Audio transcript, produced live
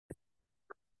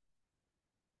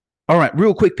All right,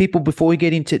 real quick, people, before we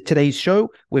get into today's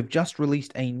show, we've just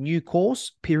released a new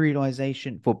course,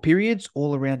 Periodization for Periods,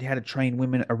 all around how to train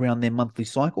women around their monthly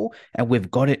cycle, and we've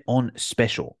got it on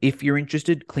special. If you're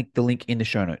interested, click the link in the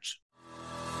show notes.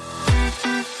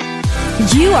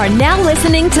 You are now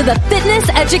listening to the Fitness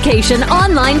Education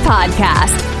Online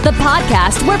Podcast, the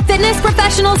podcast where fitness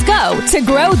professionals go to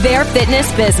grow their fitness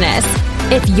business.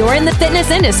 If you're in the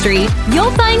fitness industry,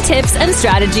 you'll find tips and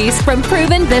strategies from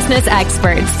proven business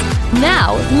experts.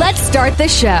 Now, let's start the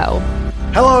show.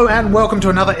 Hello and welcome to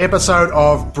another episode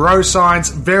of Bro Science.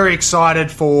 Very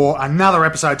excited for another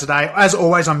episode today. As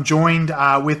always, I'm joined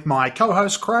with my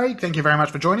co-host, Craig. Thank you very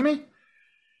much for joining me.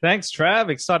 Thanks, Trav.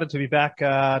 Excited to be back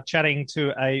chatting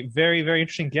to a very, very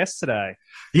interesting guest today.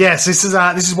 Yes, this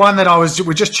is one that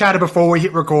we just chatted before we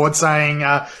hit record, saying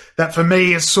that for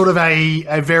me it's sort of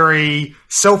a very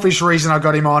selfish reason I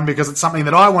got him on, because it's something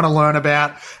that I want to learn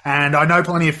about, and I know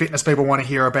plenty of fitness people want to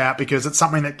hear about because it's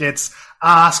something that gets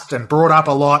asked and brought up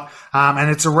a lot,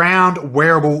 and it's around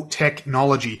wearable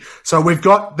technology. So we've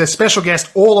got the special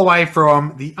guest all the way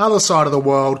from the other side of the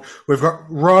world. We've got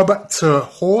Rob ter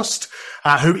Horst,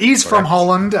 who is from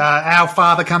Holland, our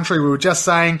father country, we were just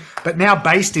saying, but now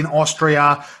based in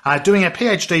Austria, doing a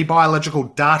PhD biological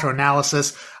data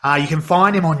analysis. You can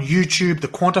find him on YouTube, The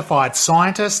Quantified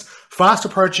Scientist, fast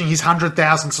approaching his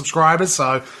 100,000 subscribers.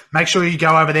 So make sure you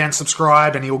go over there and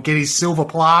subscribe, and he'll get his silver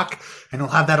plaque, and he'll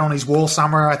have that on his wall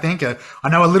somewhere, I think. I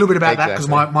know a little bit about that because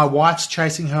my wife's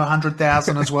chasing her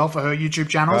 100,000 as well for her YouTube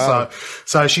channel. Wow.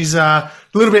 So she's a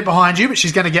little bit behind you, but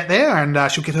she's going to get there,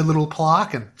 and she'll get her little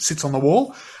plaque and sits on the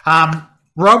wall.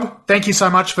 Rob, thank you so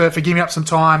much for giving up some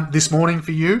time this morning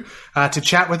for you to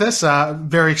chat with us.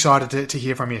 Very excited to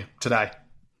hear from you today.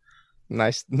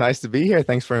 Nice to be here.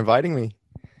 Thanks for inviting me.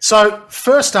 So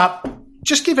first up,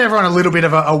 just give everyone a little bit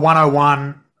of a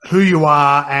 101, who you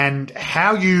are and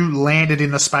how you landed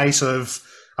in the space of,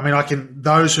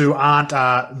 those who aren't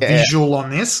visual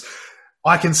on this,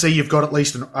 I can see you've got at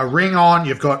least a ring on,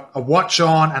 you've got a watch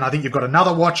on, and I think you've got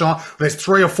another watch on. There's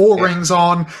 3 or 4 rings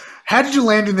on. How did you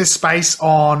land in this space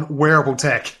on wearable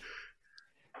tech?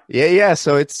 Yeah.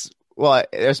 So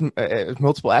there's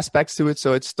multiple aspects to it.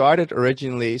 So it started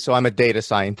originally, so I'm a data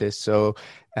scientist. So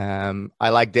I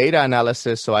like data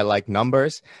analysis, so I like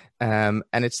numbers. And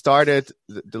it started,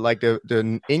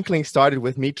 the inkling started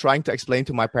with me trying to explain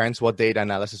to my parents what data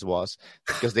analysis was,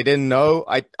 because they didn't know.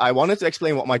 I wanted to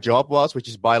explain what my job was, which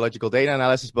is biological data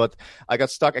analysis, but I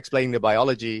got stuck explaining the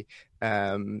biology.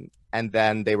 And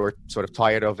then they were sort of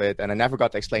tired of it, and I never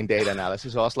got to explain data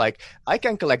analysis. So I was like, I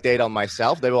can collect data on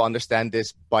myself. They will understand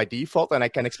this by default, and I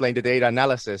can explain the data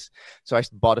analysis. So I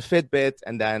bought a Fitbit,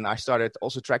 and then I started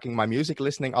also tracking my music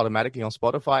listening automatically on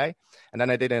Spotify. And then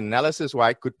I did an analysis where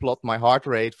I could plot my heart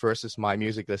rate versus my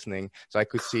music listening. So I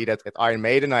could see that at Iron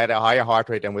Maiden, I had a higher heart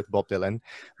rate than with Bob Dylan,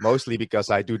 mostly because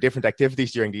I do different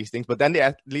activities during these things. But then they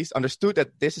at least understood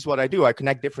that this is what I do. I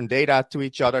connect different data to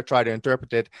each other, try to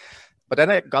interpret it. But then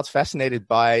I got fascinated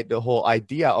by the whole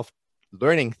idea of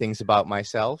learning things about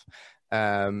myself.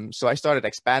 So I started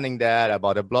expanding that. I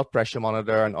bought a blood pressure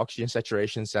monitor, an oxygen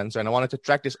saturation sensor, and I wanted to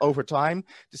track this over time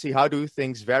to see how do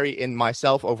things vary in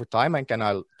myself over time, and can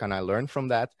I learn from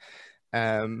that?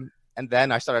 And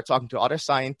then I started talking to other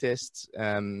scientists.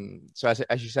 So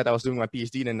as you said, I was doing my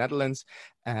PhD in the Netherlands,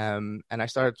 and I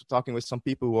started talking with some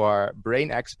people who are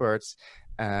brain experts.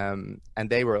 And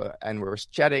we were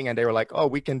chatting, and they were like, oh,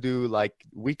 we can do like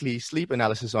weekly sleep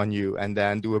analysis on you and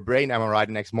then do a brain MRI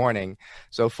the next morning.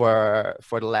 So for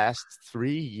the last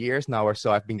 3 years now or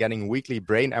so, I've been getting weekly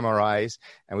brain MRIs,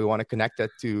 and we want to connect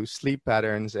that to sleep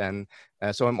patterns. And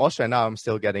so in Austria now, I'm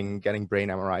still getting brain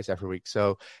MRIs every week.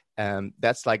 So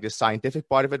that's like the scientific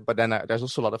part of it. But then there's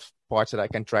also a lot of parts that I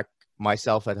can track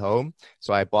myself at home.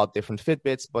 So I bought different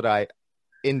Fitbits, but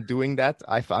in doing that,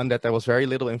 I found that there was very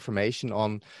little information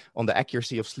on the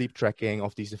accuracy of sleep tracking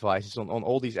of these devices, on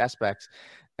all these aspects.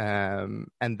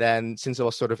 And then since I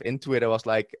was sort of into it, I was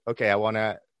like, okay, I want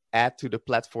to add to the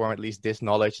platform at least this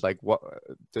knowledge, like what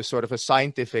the sort of a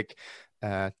scientific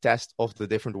test of the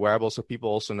different wearables, so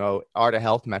people also know, are the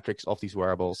health metrics of these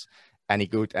wearables any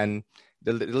good? And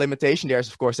the limitation there is,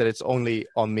 of course, that it's only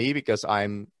on me, because I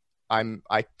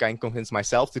can convince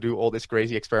myself to do all this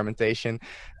crazy experimentation.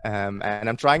 And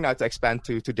I'm trying now to expand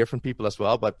to different people as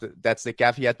well. But that's the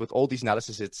caveat with all these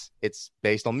analysis. It's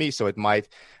based on me. So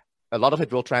a lot of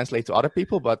it will translate to other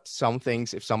people, but some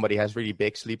things, if somebody has really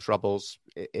big sleep troubles,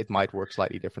 it might work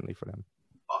slightly differently for them.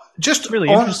 Just really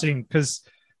interesting because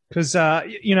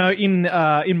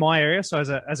in my area, so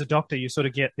as a doctor, you sort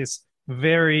of get this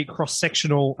very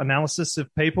cross-sectional analysis of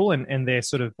people and their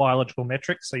sort of biological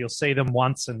metrics. So you'll see them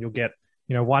once and you'll get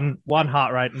one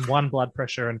heart rate and one blood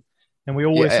pressure, and we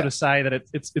always sort of say that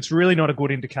it's really not a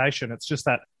good indication. It's just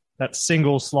that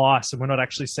single slice, and we're not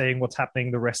actually seeing what's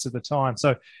happening the rest of the time.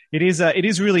 So it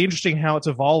is really interesting how it's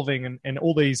evolving, and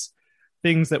all these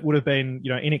things that would have been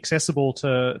inaccessible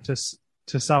to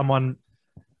someone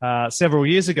several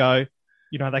years ago,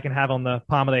 they can have on the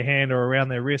palm of their hand or around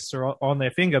their wrists or on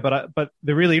their finger. But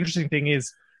the really interesting thing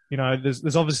is,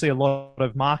 there's obviously a lot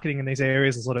of marketing in these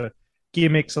areas. There's a lot of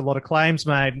gimmicks, a lot of claims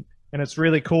made, and it's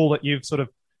really cool that you've sort of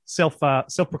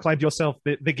self-proclaimed yourself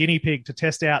the guinea pig to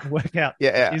test out and work out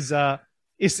is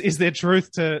there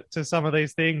truth to some of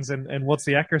these things, and what's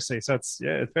the accuracy. So it's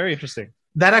very interesting.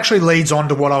 That actually leads on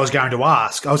to what I was going to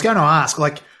ask.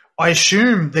 I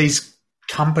assume these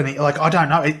companies, I don't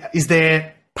know, is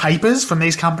there papers from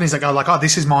these companies that go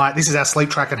this is our sleep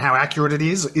track and how accurate it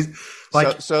is?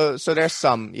 So there's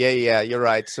some. Yeah, you're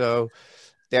right. So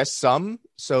there's some.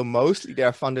 So mostly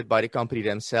they're funded by the company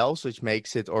themselves, which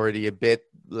makes it already a bit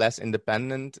less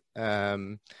independent.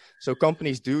 So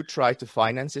companies do try to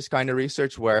finance this kind of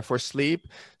research, where for sleep,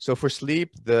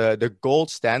 the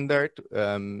gold standard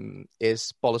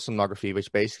is polysomnography,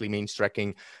 which basically means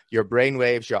tracking your brain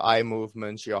waves, your eye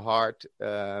movements, your heart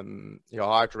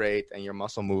rate, and your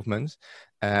muscle movements.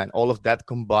 And all of that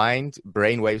combined,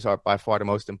 brain waves are by far the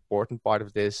most important part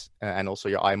of this, and also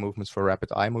your eye movements for rapid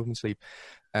eye movement sleep.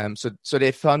 So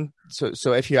they fund.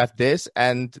 So if you have this,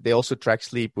 and they also track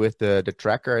sleep with the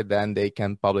tracker, then they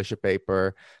can publish a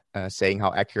paper saying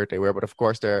how accurate they were. But of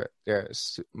course, they're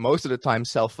most of the time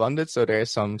self-funded, so there is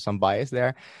some bias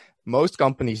there. Most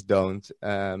companies don't.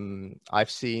 I've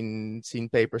seen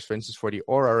papers, for instance, for the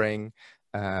Oura Ring.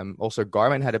 Also,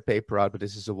 Garmin had a paper out, but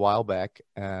this is a while back.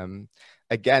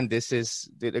 Again, this is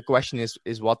the question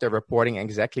is what they're reporting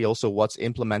exactly. Also, what's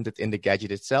implemented in the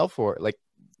gadget itself, or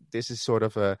this is sort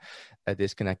of a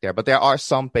disconnect there. But there are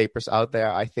some papers out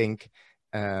there, I think.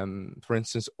 For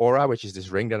instance, Oura, which is this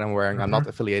ring that I'm wearing, I'm not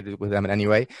affiliated with them in any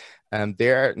way.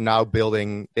 They're now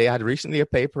building, they had recently a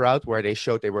paper out where they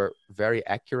showed they were very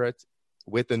accurate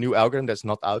with the new algorithm that's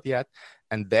not out yet.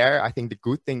 And there, I think the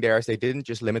good thing there is they didn't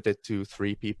just limit it to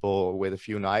 3 people with a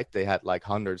few nights. They had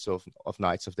hundreds of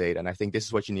nights of data. And I think this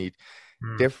is what you need.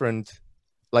 Different,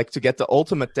 to get the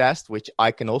ultimate test, which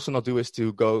I can also not do, is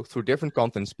to go through different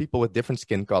continents, people with different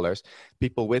skin colors,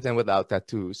 people with and without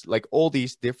tattoos, all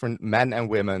these different men and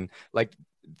women,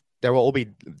 there will all be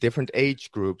different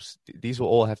age groups. These will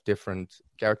all have different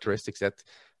characteristics that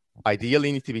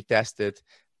ideally need to be tested.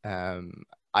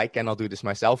 I cannot do this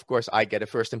myself. Of course, I get a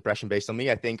first impression based on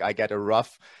me. I think I get a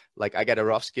rough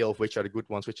scale of which are the good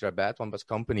ones, which are the bad ones. But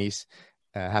companies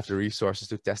have the resources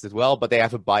to test it well, but they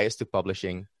have a bias to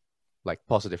publishing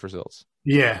positive results.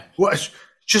 Yeah. Well,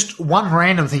 just one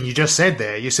random thing you just said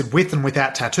there. You said with and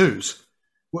without tattoos.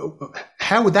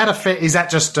 How would that affect? Is that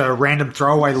just a random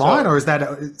throwaway line, or is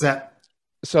that?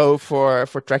 So for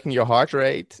tracking your heart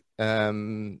rate,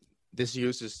 this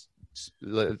uses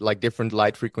different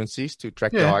light frequencies to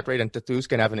track the heart rate, and tattoos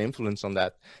can have an influence on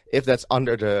that if that's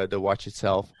under the watch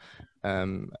itself.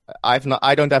 I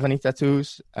don't have any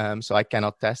tattoos, so I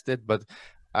cannot test it, but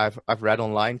I've read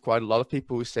online quite a lot of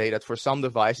people who say that for some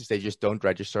devices they just don't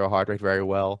register a heart rate very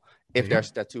well if there's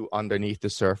a tattoo underneath the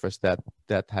surface that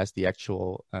has the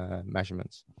actual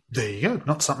measurements. There you go.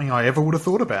 Not something I ever would have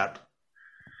thought about.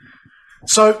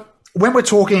 So when we're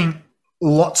talking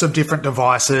lots of different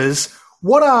devices,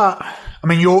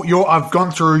 I've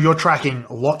gone through, you're tracking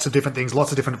lots of different things,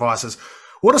 lots of different devices.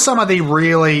 What are some of the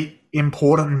really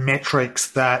important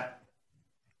metrics that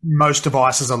most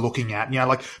devices are looking at?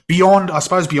 Beyond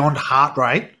heart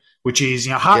rate, which is,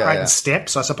 heart rate and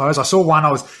steps, I suppose. I saw one,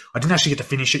 I didn't actually get to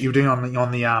finish it. You were doing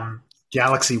on the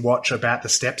Galaxy Watch about the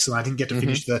steps, and I didn't get to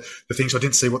finish the thing, so I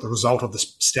didn't see what the result of the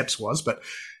steps was. But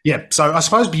yeah, so I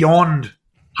suppose beyond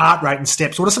heart rate and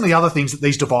steps, what are some of the other things that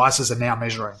these devices are now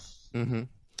measuring? Mm-hmm.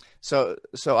 So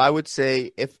I would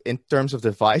say, if in terms of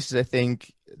devices, I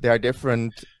think there are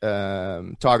different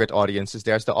target audiences.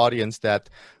 There's the audience that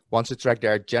wants to track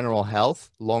their general health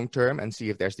long term and see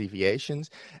if there's deviations,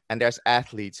 and there's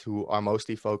athletes who are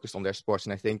mostly focused on their sports.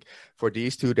 And I think for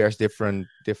these two, there's different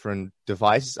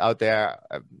devices out there.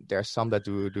 There's some that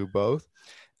do both.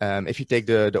 If you take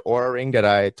the Oura Ring that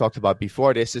I talked about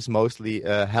before, this is mostly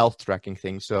a health tracking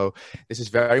thing. So this is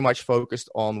very much focused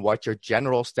on what your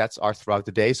general stats are throughout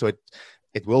the day. So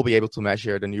it will be able to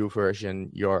measure, the new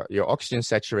version, your oxygen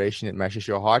saturation. It measures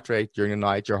your heart rate during the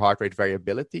night, your heart rate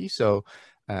variability. So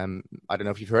I don't know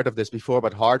if you've heard of this before,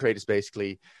 but heart rate is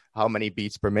basically how many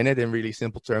beats per minute in really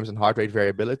simple terms, and heart rate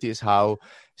variability is how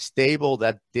stable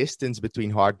that distance between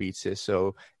heartbeats is.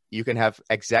 So you can have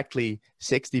exactly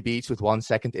 60 beats with 1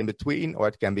 second in between, or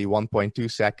it can be 1.2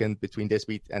 seconds between this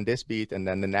beat, and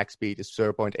then the next beat is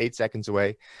 0.8 seconds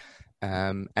away.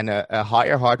 And a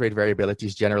higher heart rate variability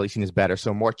is generally seen as better.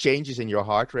 So more changes in your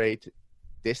heart rate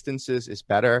distances is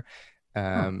better.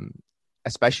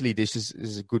 Especially this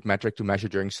is a good metric to measure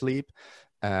during sleep.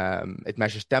 It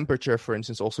measures temperature, for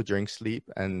instance, also during sleep.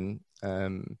 And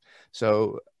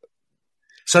so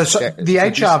the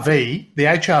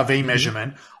HRV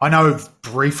measurement, I know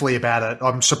briefly about it.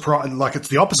 I'm surprised, like it's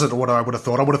the opposite of what I would have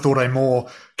thought. I would have thought a more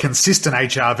consistent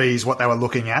HRV is what they were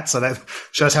looking at. So that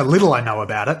shows how little I know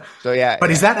about it. So but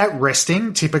is that at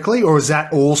resting typically, or is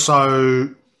that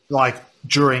also like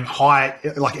during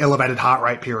elevated heart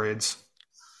rate periods?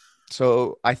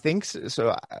 So I think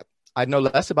so. I know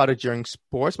less about it during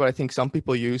sports, but I think some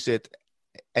people use it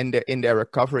in their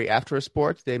recovery after a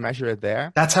sport. They measure it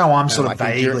there. That's how I'm sort of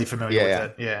vaguely familiar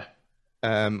with it. Yeah.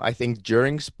 I think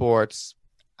during sports,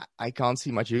 I can't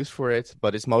see much use for it,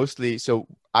 but it's mostly, so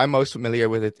I'm most familiar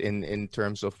with it in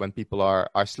terms of when people are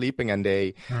sleeping and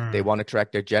they want to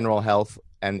track their general health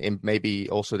and maybe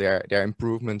also their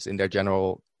improvements in their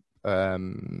general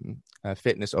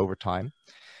fitness over time.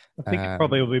 I think it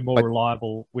probably will be more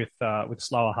reliable with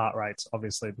slower heart rates,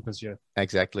 obviously, because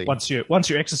exactly once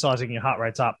you're exercising, your heart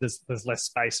rate's up. There's less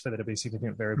space for there to be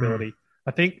significant variability.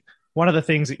 I think one of the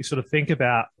things that you sort of think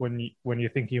about when you're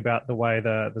thinking about the way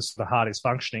the heart is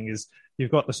functioning is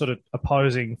you've got the sort of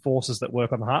opposing forces that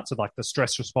work on the heart. So like the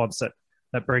stress response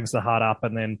that brings the heart up,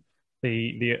 and then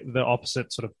the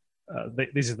opposite sort of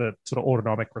these are the sort of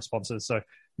autonomic responses. So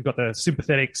you've got the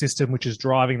sympathetic system, which is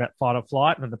driving that fight or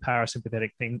flight, and then the parasympathetic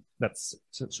thing that's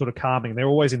sort of calming. They're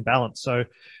always in balance. So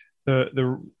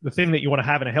the thing that you want to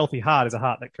have in a healthy heart is a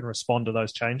heart that can respond to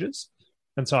those changes.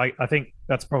 And so I think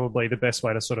that's probably the best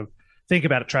way to sort of think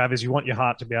about it, Trav, is you want your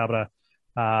heart to be able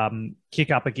to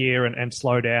kick up a gear and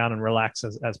slow down and relax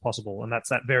as possible. And that's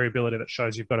that variability that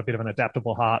shows you've got a bit of an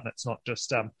adaptable heart, and it's not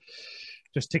just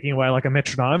ticking away like a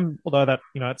metronome, although that,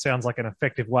 it sounds like an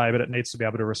effective way, but it needs to be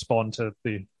able to respond to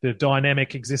the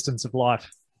dynamic existence of life.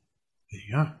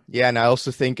 Yeah. Yeah. And I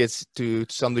also think it's to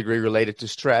some degree related to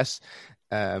stress,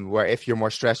 where if you're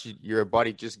more stressed, your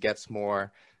body just gets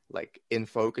more like in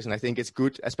focus. And I think it's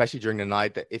good, especially during the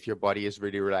night, that if your body is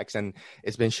really relaxed. And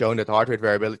it's been shown that heart rate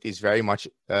variability is very much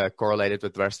correlated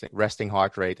with resting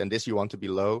heart rate. And this you want to be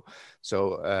low.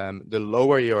 So the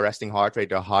lower your resting heart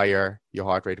rate, the higher your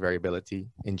heart rate variability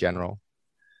in general.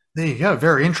 There you go.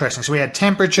 Very interesting. So we had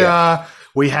temperature. Yeah.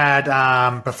 We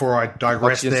had, before I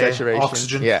digress oxygen there, saturation.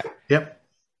 Oxygen. Yeah. Yep.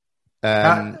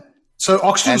 So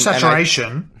oxygen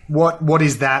saturation, what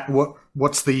is that?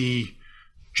 What's the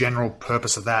general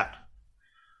purpose of that?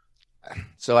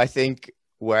 So I think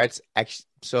where it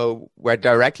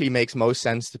directly makes most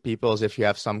sense to people is if you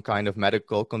have some kind of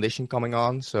medical condition coming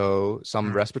on, so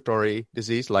some respiratory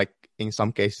disease, like in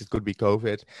some cases it could be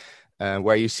COVID,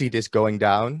 where you see this going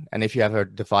down. And if you have a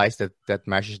device that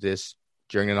measures this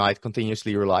during the night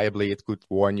continuously, reliably, it could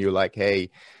warn you like, hey,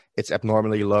 it's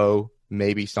abnormally low,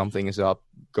 maybe something is up,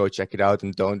 go check it out.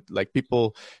 And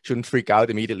people shouldn't freak out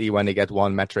immediately when they get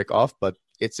one metric off, but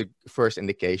it's a first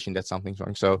indication that something's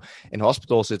wrong. So in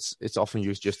hospitals, it's often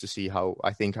used just to see how,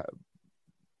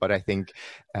 but I think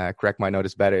Craig might know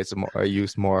this better. It's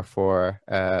used more for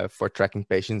tracking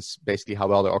patients, basically how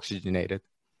well they're oxygenated.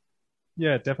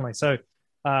 Yeah, definitely. So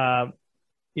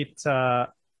it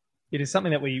is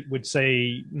something that we would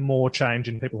see more change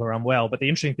in people who are unwell. But the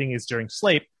interesting thing is during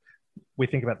sleep, we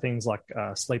think about things like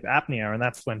sleep apnea, and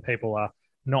that's when people are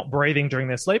not breathing during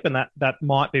their sleep, and that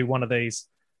might be one of these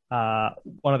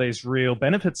real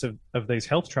benefits of these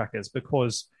health trackers,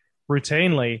 because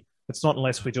routinely it's not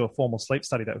unless we do a formal sleep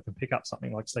study that we can pick up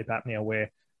something like sleep apnea where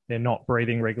they're not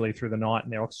breathing regularly through the night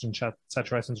and their oxygen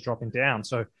saturation is dropping down.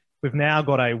 So we've now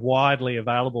got a widely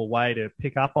available way to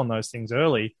pick up on those things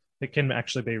early that can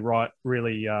actually be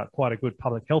really quite a good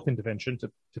public health intervention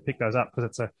to pick those up,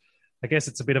 because I guess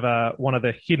it's a bit of one of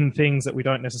the hidden things that we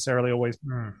don't necessarily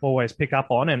always pick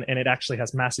up on, and it actually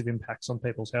has massive impacts on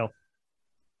people's health.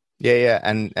 Yeah.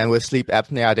 And with sleep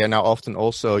apnea, they're now often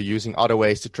also using other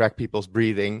ways to track people's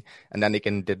breathing, and then they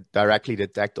can directly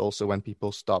detect also when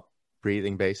people stop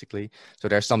breathing, basically. So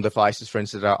there's some devices, for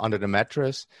instance, that are under the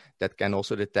mattress that can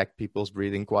also detect people's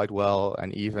breathing quite well.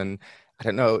 And even, I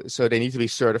don't know, so they need to be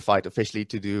certified officially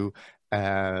to do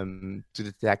to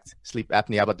detect sleep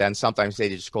apnea, but then sometimes they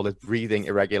just call it breathing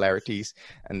irregularities,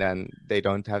 and then they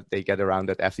get around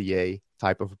that FDA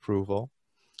type of approval.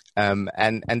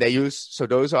 And they use, so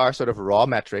those are sort of raw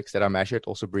metrics that are measured,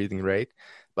 also breathing rate,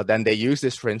 but then they use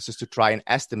this, for instance, to try and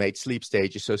estimate sleep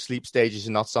stages. So sleep stages is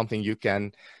not something you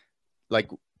can, like,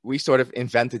 we sort of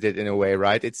invented it in a way,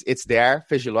 right? It's there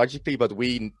physiologically, but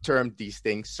we termed these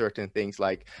things, certain things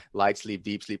like light sleep,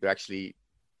 deep sleep, are actually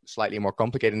slightly more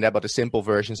complicated than that. But the simple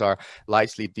versions are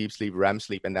light sleep, deep sleep, REM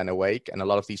sleep, and then awake. And a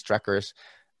lot of these trackers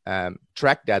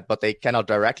track that, but they cannot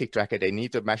directly track it. They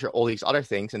need to measure all these other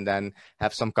things and then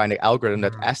have some kind of algorithm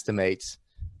that estimates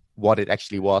what it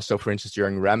actually was. So, for instance,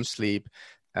 during REM sleep,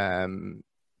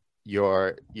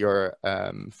 you're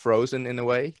frozen in a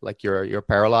way, like you're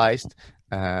paralyzed,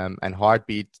 and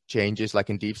heartbeat changes. Like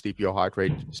in deep sleep, your heart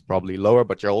rate is probably lower,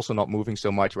 but you're also not moving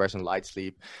so much. Whereas in light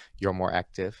sleep, you're more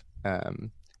active.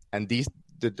 And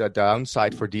the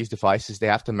downside for these devices, they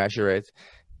have to measure it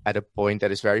at a point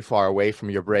that is very far away from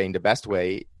your brain. The best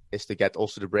way is to get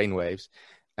also the brain waves,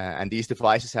 and these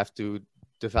devices have to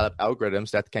develop algorithms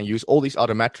that can use all these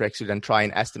other metrics to then try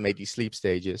and estimate these sleep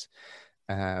stages.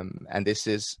 And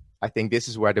I think this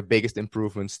is where the biggest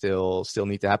improvements still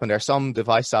need to happen. There are some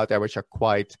devices out there which are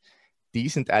quite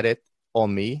decent at it.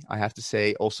 On me, I have to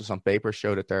say, also some papers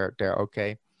show that they're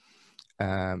okay.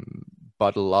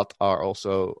 But a lot are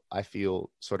also, I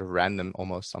feel, sort of random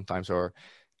almost sometimes, or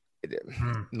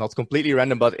not completely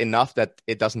random, but enough that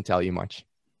it doesn't tell you much.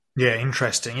 Yeah,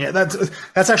 interesting. Yeah,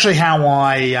 that's actually how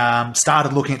I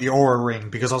started looking at the Oura Ring,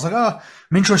 because I was like,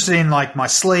 I'm interested in like my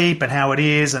sleep and how it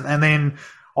is, and then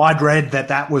I'd read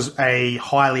that was a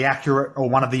highly accurate, or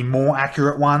one of the more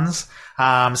accurate ones.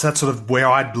 So that's sort of where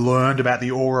I'd learned about the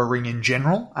Oura Ring in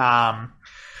general.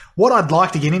 What I'd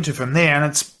like to get into from there, and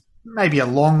it's maybe a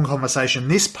long conversation,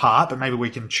 this part, but maybe we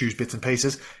can choose bits and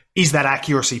pieces, is that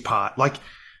accuracy part. Like,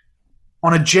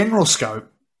 on a general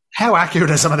scope, how accurate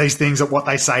are some of these things at what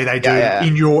they say they do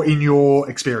in your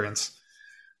experience?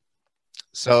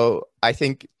 So I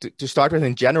think to start with,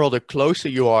 in general, the closer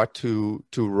you are to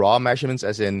raw measurements,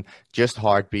 as in just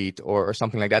heartbeat or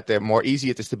something like that, the more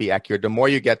easy it is to be accurate. The more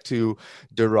you get to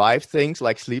derive things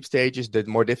like sleep stages, the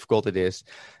more difficult it is.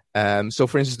 So,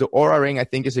 for instance, the Oura Ring, I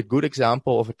think, is a good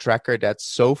example of a tracker that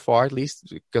so far, at least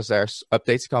because there's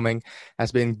updates coming,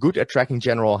 has been good at tracking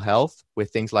general health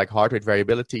with things like heart rate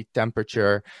variability,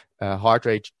 temperature, heart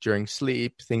rate during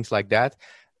sleep, things like that.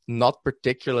 Not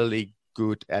particularly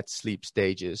good at sleep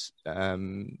stages.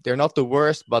 They're not the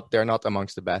worst, but they're not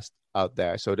amongst the best out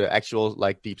there. So the actual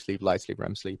like deep sleep, light sleep,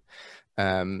 REM sleep.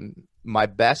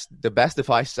 The best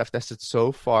devices I've tested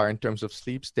so far in terms of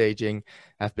sleep staging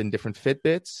have been different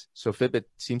Fitbits. So Fitbit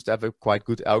seems to have a quite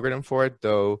good algorithm for it,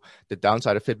 though the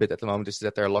downside of Fitbit at the moment is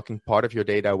that they're locking part of your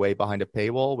data away behind a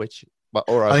paywall,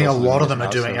 I think a lot of them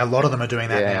are doing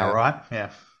that now, right?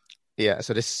 Yeah. Yeah,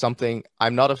 so this is something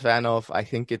I'm not a fan of. I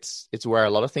think it's where a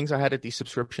lot of things are headed, these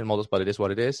subscription models, but it is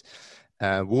what it is.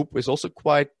 Whoop is also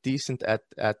quite decent at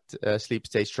sleep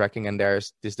stage tracking, and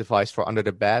there's this device for under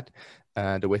the bed,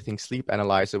 the Withings Sleep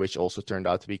Analyzer, which also turned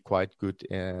out to be quite good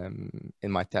in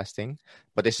my testing.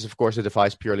 But this is, of course, a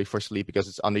device purely for sleep because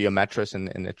it's under your mattress and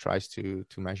it tries to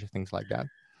measure things like that.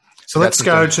 So let's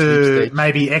go to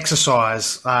maybe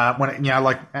exercise.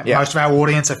 Most of our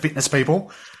audience are fitness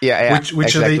people. Yeah.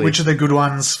 Which are the good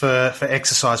ones for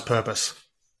exercise purpose?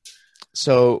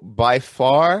 So by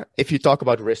far, if you talk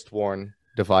about wrist-worn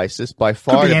devices, by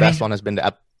far the best one has been the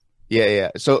app.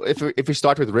 Yeah. So if we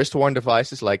start with wrist-worn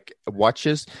devices like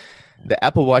watches, the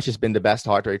Apple Watch has been the best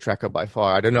heart rate tracker by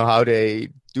far. I don't know how they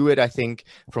do it. I think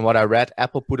from what I read,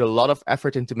 Apple put a lot of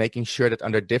effort into making sure that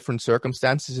under different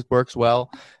circumstances it works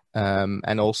well.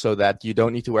 And also that you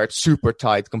don't need to wear it super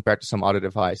tight compared to some other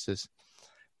devices.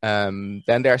 Then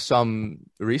there are some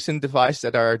recent devices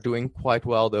that are doing quite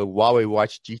well. The Huawei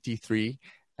Watch GT3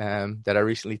 that I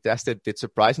recently tested did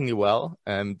surprisingly well.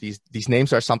 These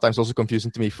names are sometimes also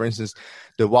confusing to me. For instance,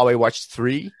 the Huawei Watch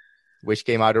 3, which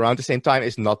came out around the same time,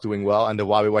 is not doing well, and the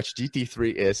Huawei Watch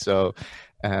GT3 is. So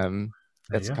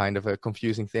that's kind of a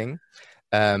confusing thing.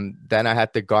 Then I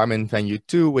had the Garmin Venue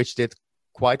 2, which did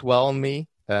quite well on me.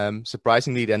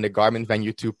 Surprisingly, then the Garmin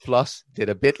Venue 2 Plus did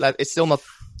a bit less. It's still not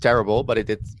terrible, but it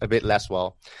did a bit less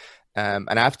well. And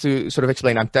I have to sort of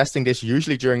explain, I'm testing this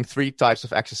usually during 3 types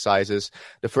of exercises.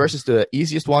 The first is the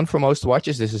easiest one for most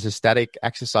watches. This is a static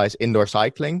exercise, indoor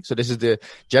cycling. So this is the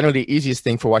generally easiest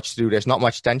thing for watch to do. There's not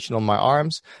much tension on my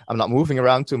arms. I'm not moving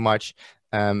around too much.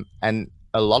 And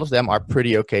a lot of them are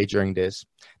pretty okay during this.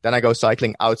 Then I go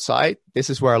cycling outside. This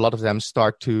is where a lot of them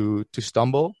start to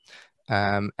stumble.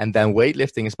 And then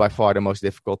weightlifting is by far the most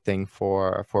difficult thing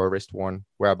for a wrist-worn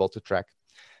wearable to track.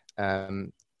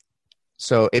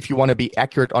 So if you want to be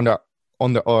accurate under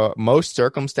most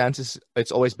circumstances,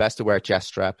 it's always best to wear a chest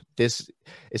strap. This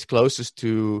is closest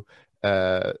to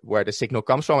where the signal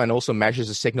comes from, and also measures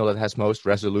a signal that has most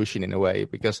resolution in a way,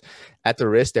 because at the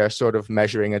wrist they're sort of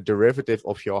measuring a derivative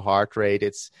of your heart rate.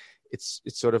 It's it's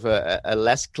sort of a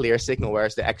less clear signal,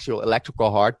 whereas the actual electrical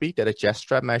heartbeat that a chest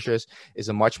strap measures is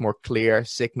a much more clear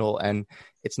signal, and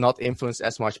it's not influenced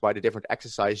as much by the different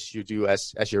exercises you do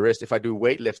as your wrist. If I do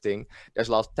weightlifting, there's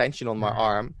a lot of tension on my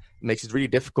arm. It makes it really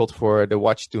difficult for the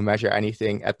watch to measure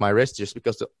anything at my wrist just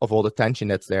because of all the tension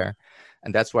that's there.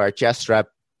 And that's where a chest strap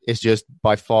is just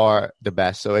by far the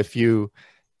best. So if you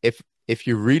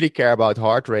really care about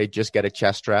heart rate, just get a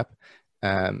chest strap.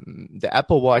 The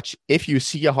Apple Watch, if you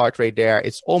see a heart rate there,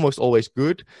 it's almost always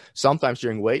good. Sometimes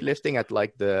during weightlifting at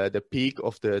like the peak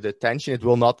of the tension, it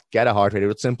will not get a heart rate. It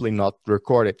will simply not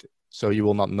record it. So you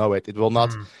will not know it. It will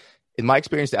not, in my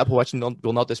experience, the Apple Watch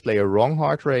will not display a wrong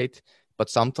heart rate, but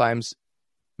sometimes,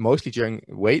 mostly during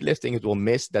weightlifting, it will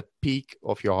miss that peak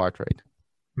of your heart rate.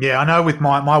 Yeah, I know with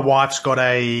my wife's got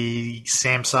a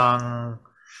Samsung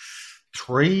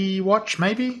 3 watch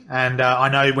maybe, and I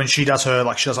know when she does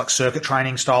her she does circuit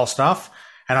training style stuff,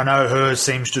 and I know hers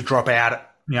seems to drop out,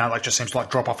 just seems to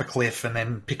drop off a cliff and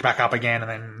then pick back up again, and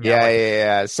then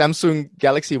yeah. Samsung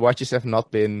Galaxy watches have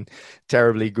not been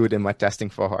terribly good in my testing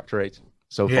for heart rate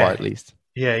so far, at least.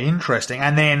 Yeah, interesting.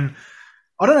 And then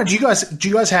I don't know, do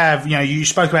you guys have, you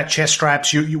spoke about chest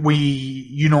straps.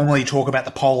 You normally talk about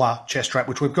the Polar chest strap,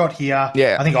 which we've got here.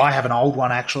 Yeah, I think I have an old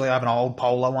one actually. I have an old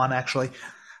Polar one actually.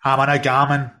 I know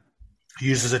Garmin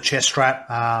uses a chest strap.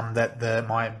 That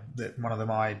one of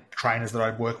my trainers that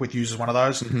I work with uses one of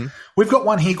those. Mm-hmm. We've got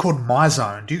one here called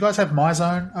MyZone. Do you guys have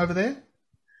MyZone over there?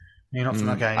 You're not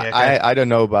okay. Yeah, okay. I don't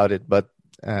know about it, but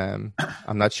I'm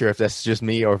not sure if that's just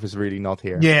me or if it's really not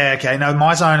here. Yeah, okay. No,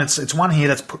 MyZone. It's one here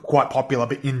that's quite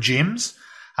popular in gyms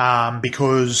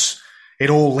because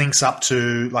it all links up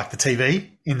to the TV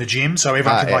in the gym, so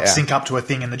everyone can sync up to a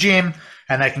thing in the gym.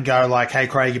 And they can go hey,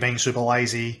 Craig, you're being super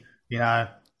lazy,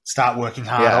 start working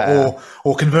harder. Yeah.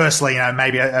 Or conversely,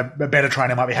 maybe a better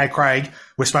trainer might be, hey, Craig,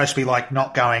 we're supposed to be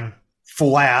not going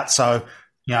full out. So,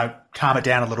 calm it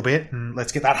down a little bit and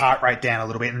let's get that heart rate down a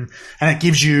little bit. And it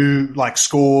gives you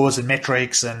scores and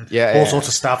metrics and all sorts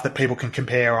of stuff that people can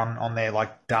compare on their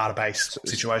database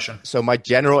situation. So my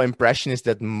general impression is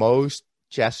that most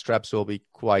chest straps will be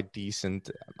quite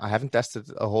decent. I haven't tested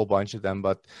a whole bunch of them,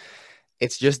 but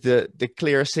it's just the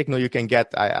clear signal you can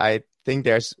get. I think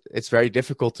it's very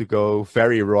difficult to go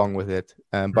very wrong with it.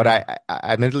 But I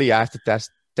admittedly I have to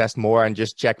test more and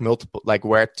just check multiple,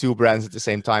 wear 2 brands at the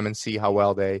same time and see how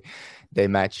well they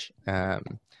match. It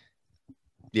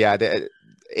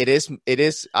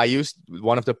is. I used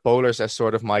one of the Polars as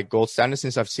sort of my gold standard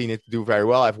since I've seen it do very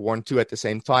well. I've worn 2 at the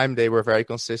same time. They were very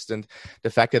consistent. The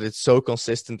fact that it's so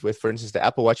consistent with, for instance, the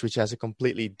Apple Watch, which has a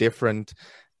completely different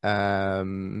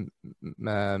technique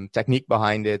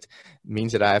behind it,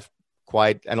 means that I have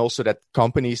and also that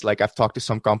companies, I've talked to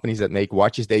some companies that make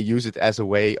watches, they use it as a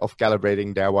way of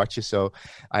calibrating their watches. So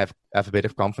I have a bit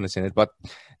of confidence in it, but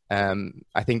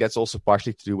I think that's also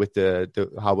partially to do with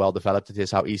the how well developed it is,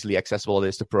 how easily accessible it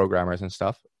is to programmers and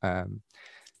stuff.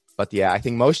 But yeah, I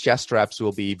think most chest straps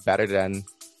will be better than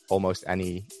almost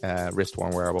any wrist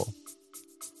worn wearable.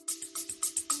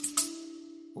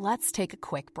 Let's take a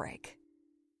quick break.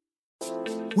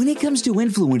 When it comes to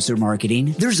influencer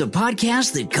marketing, there's a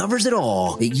podcast that covers it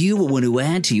all that you will want to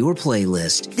add to your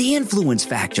playlist. The Influence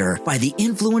Factor by the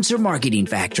Influencer Marketing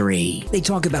Factory. They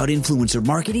talk about influencer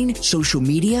marketing, social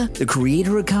media, the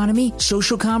creator economy,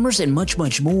 social commerce, and much,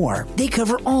 much more. They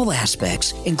cover all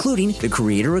aspects, including the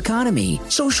creator economy,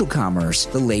 social commerce,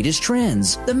 the latest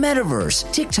trends, the metaverse,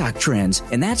 TikTok trends,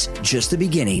 and that's just the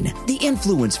beginning. The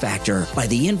Influence Factor by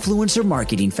the Influencer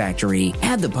Marketing Factory.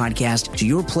 Add the podcast to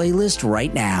your playlist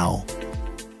right now.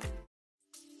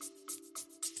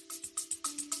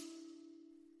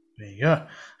 There you go. And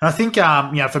I think,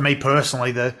 for me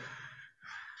personally, the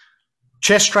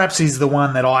chest straps is the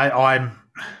one that I'm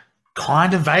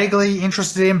kind of vaguely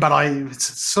interested in, but it's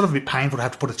sort of a bit painful to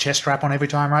have to put a chest strap on every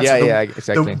time, right? Yeah,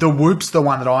 exactly. The Whoop's the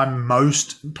one that I'm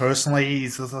most personally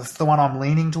is the one I'm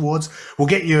leaning towards. We'll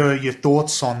get your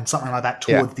thoughts on something like that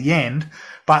towards the end,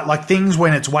 but things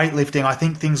when it's weightlifting, I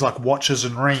think things like watches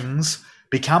and rings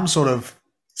become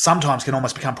sometimes can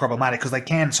almost become problematic because they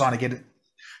can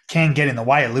get in the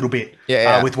way a little bit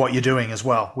with what you're doing as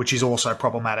well, which is also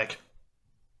problematic.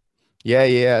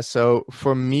 Yeah. So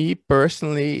for me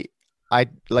personally, I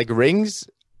like rings.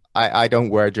 I don't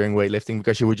wear during weightlifting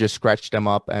because you would just scratch them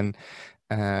up. And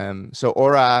so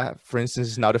Oura, for instance,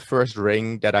 is now the first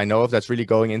ring that I know of that's really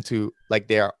going into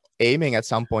they're aiming at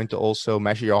some point to also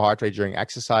measure your heart rate during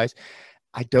exercise.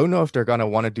 I don't know if they're going to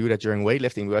want to do that during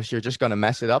weightlifting because you're just going to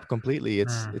mess it up completely.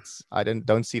 I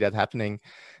don't see that happening.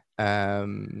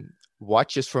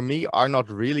 Watches for me are not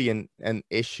really an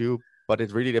issue, but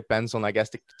it really depends on, I guess,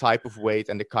 the type of weight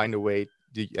and the kind of weight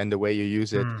and the way you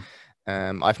use it.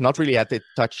 I've not really had it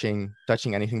touching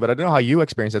anything, but I don't know how you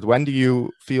experience it. When do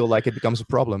you feel like it becomes a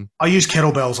problem? I use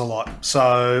kettlebells a lot.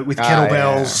 So with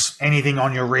kettlebells, anything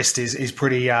on your wrist is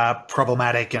pretty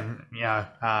problematic, and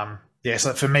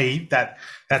so for me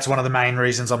that's one of the main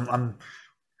reasons I'm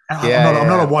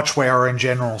not a watch wearer in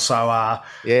general. So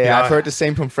I've heard the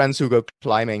same from friends who go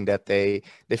climbing, that they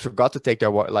forgot to take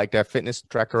their fitness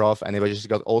tracker off, and it just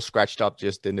got all scratched up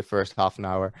just in the first half an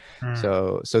hour.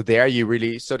 So there you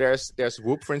really, so there's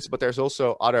Whoop, for instance, but there's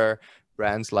also other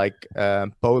brands like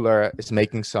Polar is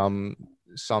making some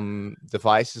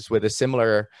devices with a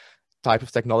similar type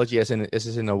of technology as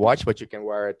is in a watch, but you can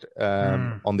wear it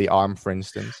on the arm, for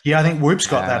instance. Yeah, I think Whoop's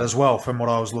got that as well, from what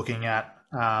I was looking at.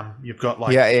 You've got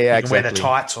you can wear the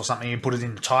tights or something, you can put it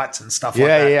into tights and stuff like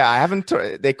that. I haven't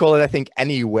they call it, I think,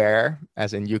 anywhere,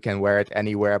 as in you can wear it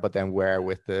anywhere, but then wear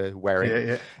with the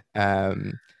wearing.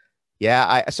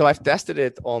 So I've tested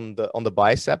it on the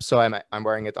bicep, so I'm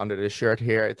wearing it under the shirt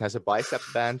here. It has a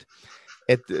biceps band.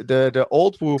 The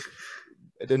old Whoop,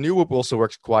 the new Whoop also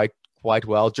works quite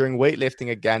well. During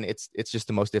weightlifting, again, it's just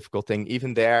the most difficult thing.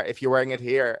 Even there, if you're wearing it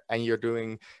here and you're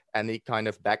doing any kind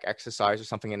of back exercise or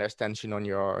something and there's tension on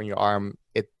your arm,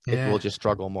 it will just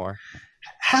struggle more.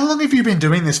 How long have you been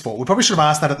doing this for? We probably should have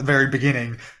asked that at the very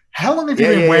beginning. How long have you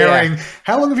been wearing?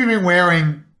 How long have you been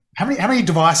wearing? How many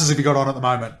devices have you got on at the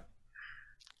moment?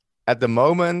 At the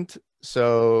moment,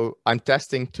 so I'm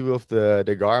testing 2 of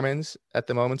the Garmin's at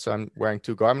the moment. So I'm wearing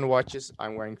 2 Garmin watches.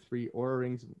 I'm wearing 3 Oura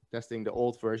Rings, testing the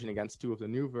old version against 2 of the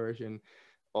new version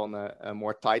on a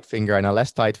more tight finger and a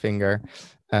less tight finger.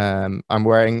 I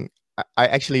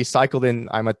actually cycled in.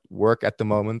 I'm at work at the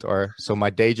moment, so my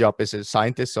day job is a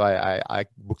scientist. So I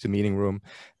booked a meeting room,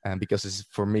 because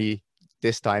for me,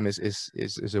 this time is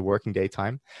a working day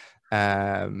time.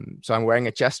 So I'm wearing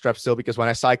a chest strap still, because when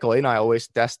I cycle in, I always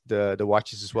test the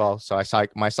watches as well. So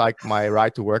my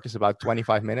ride to work is about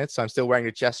 25 minutes. So I'm still wearing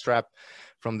the chest strap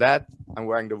from that. I'm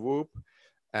wearing the Whoop.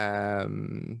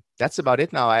 That's about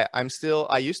it now. I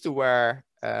used to wear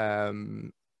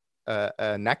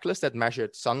a necklace that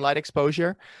measured sunlight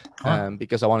exposure,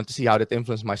 because I wanted to see how that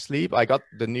influenced my sleep. I got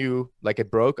the new, it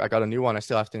broke. I got a new one. I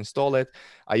still have to install it.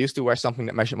 I used to wear something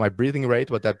that measured my breathing rate,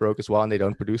 but that broke as well, and they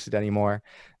don't produce it anymore.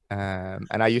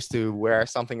 And I used to wear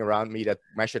something around me that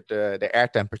measured the air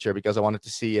temperature, because I wanted to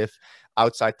see if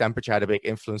outside temperature had a big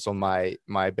influence on my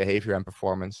behavior and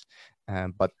performance.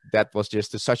 But that was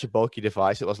just such a bulky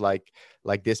device. It was like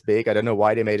this big. I don't know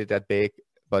why they made it that big,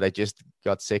 but I just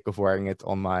got sick of wearing it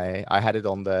I had it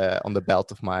on the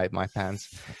belt of my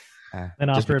pants. And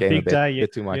after a big day,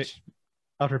 too much.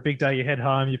 After a big day, you head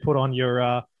home, you put on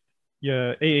your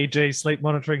EEG sleep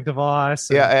monitoring device.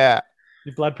 Your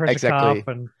blood pressure cuff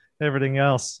and everything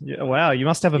else. Yeah, wow, you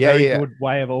must have a very good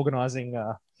way of organizing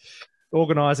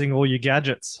all your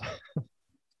gadgets.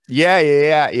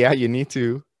 Yeah. You need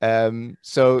to.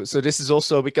 So this is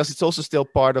also, because it's also still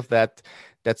part of that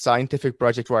scientific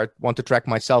project where I want to track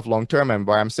myself long term, and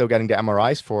where I'm still getting the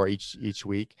MRIs for each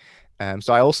week.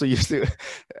 So I also used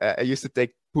to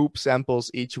take poop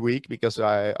samples each week, because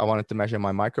I wanted to measure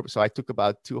my micro. So I took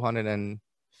about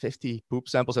 250 poop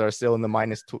samples that are still in the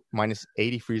minus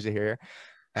 80 freezer here.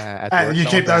 And you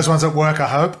keep those ones at work, I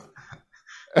hope.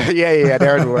 Yeah,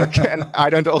 they're at work, and I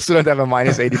don't have a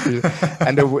minus 80 freezer.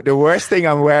 And the worst thing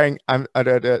I'm wearing,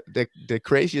 the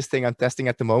craziest thing I'm testing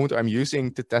at the moment, or I'm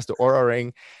using to test the Oura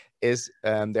Ring, is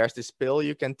there's this pill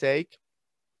you can take.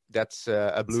 That's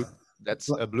a blue,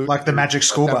 like the Magic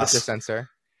School Bus sensor.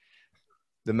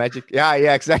 The Magic, yeah,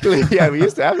 exactly. Yeah, we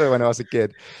used to have that when I was a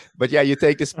kid. But yeah, you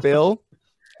take this pill,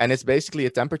 and it's basically a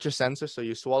temperature sensor. So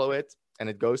you swallow it, and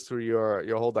it goes through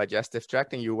your whole digestive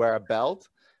tract, and you wear a belt,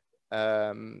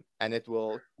 and it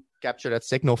will capture that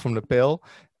signal from the pill,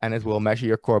 and it will measure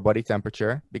your core body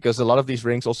temperature, because a lot of these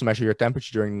rings also measure your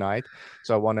temperature during the night.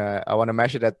 So I want to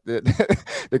measure that.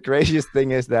 The craziest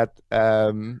thing is that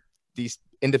these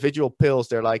individual pills,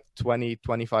 they're like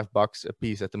 $20-$25 a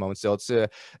piece at the moment. So it's a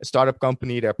startup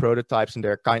company, they're prototypes, and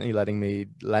they're kindly letting me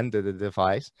lend the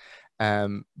device.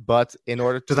 But in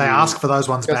order to... Do they ask for those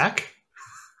ones back?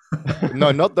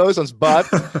 No, not those ones, but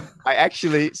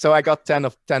I got 10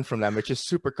 from them, which is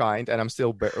super kind, and I'm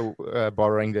still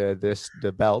borrowing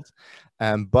the belt.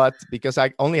 But because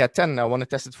I only had 10 and I want to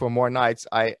test it for more nights,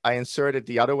 I insert it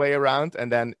the other way around,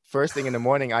 and then first thing in the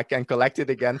morning I can collect it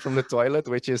again from the toilet,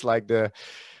 which is like the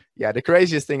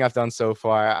craziest thing I've done so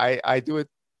far. I do it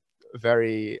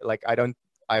very,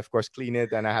 I of course clean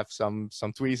it, and I have some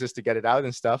tweezers to get it out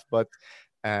and stuff, but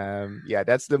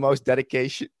that's the most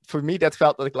dedication for me. That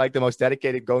felt like the most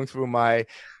dedicated, going through my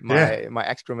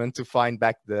excrement to find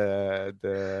back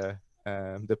the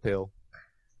pill.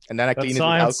 and then I clean it with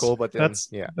alcohol. But then,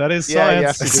 that is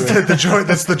science.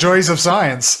 That's the joys of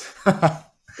science.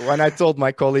 When I told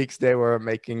my colleagues,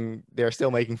 they're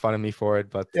still making fun of me for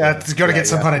it. But it's got to get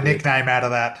some kind of nickname out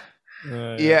of that.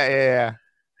 Yeah.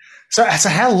 So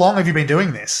how long have you been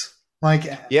doing this?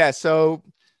 So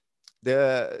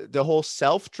the whole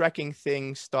self-tracking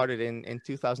thing started in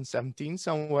 2017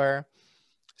 somewhere.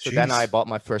 So then I bought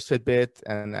my first Fitbit,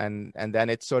 and then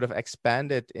it sort of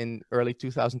expanded in early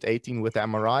 2018 with the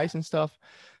MRIs and stuff.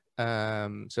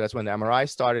 So that's when the MRI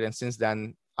started, and since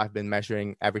then I've been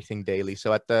measuring everything daily.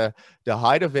 So at the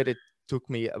height of it took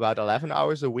me about 11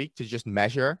 hours a week to just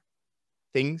measure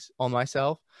things on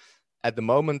myself. At the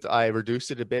moment, I reduced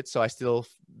it a bit, so I still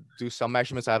do some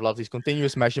measurements. I have a lot of these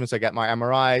continuous measurements. I get my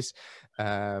MRIs.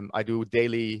 I do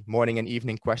daily morning and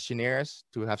evening questionnaires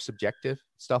to have subjective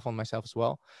stuff on myself as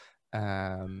well.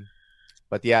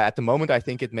 But yeah, at the moment, I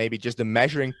think it maybe just the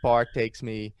measuring part takes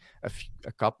me a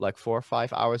couple, like 4 or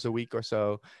 5 hours a week or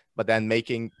so. But then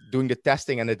doing the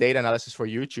testing and the data analysis for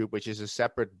YouTube, which is a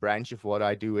separate branch of what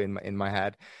I do in my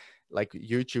head. Like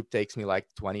YouTube takes me like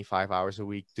 25 hours a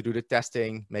week to do the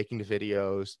testing, making the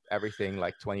videos, everything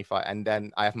like 25. And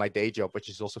then I have my day job, which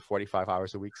is also 45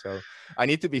 hours a week. So I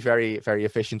need to be very, very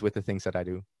efficient with the things that I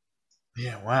do.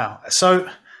 Yeah. Wow. So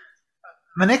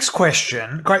the next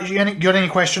question, Craig, you got any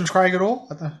questions, Craig, at all?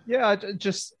 Yeah,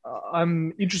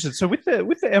 I'm interested. So with the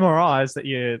MRIs that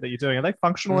you're doing, are they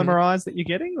functional MRIs that you're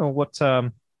getting, or what?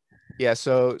 Yeah.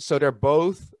 So they're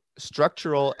both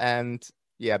structural and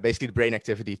basically the brain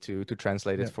activity to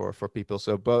translate it for people.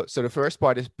 So the first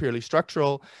part is purely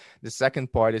structural. The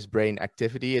second part is brain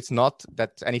activity. It's not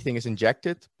that anything is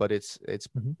injected, but it's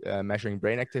measuring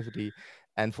brain activity.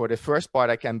 And for the first part,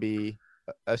 I can be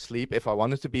asleep if I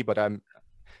wanted to be,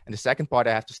 and the second part,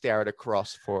 I have to stare at a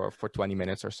cross for 20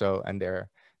 minutes or so, and they're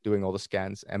doing all the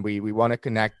scans. And we want to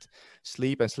connect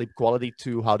sleep and sleep quality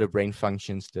to how the brain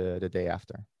functions the day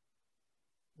after.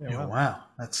 Yeah, wow.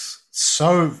 That's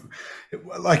so,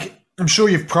 I'm sure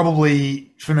you're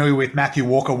probably familiar with Matthew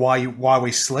Walker, Why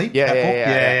We Sleep.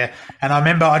 Yeah. And I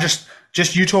remember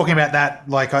just you talking about that,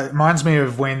 it reminds me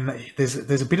of when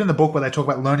there's a bit in the book where they talk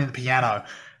about learning the piano,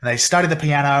 and they study the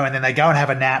piano and then they go and have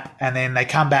a nap, and then they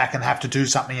come back and have to do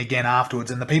something again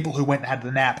afterwards. And the people who went and had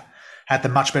the nap had the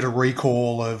much better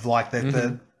recall of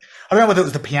I don't know whether it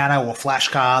was the piano or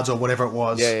flashcards or whatever it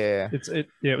was. Yeah.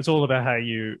 It's all about how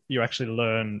you actually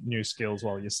learn new skills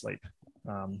while you sleep,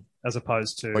 as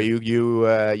opposed to. Or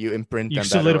you imprint them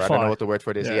solidify. I don't know what the word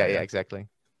for it is. Yeah, exactly.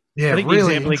 Yeah, I think really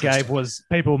the example he gave was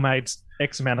people made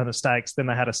X amount of mistakes, then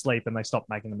they had to sleep and they stopped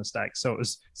making the mistakes. So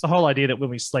it's the whole idea that when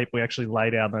we sleep, we actually lay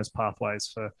down those pathways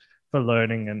for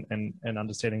learning and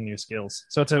understanding new skills.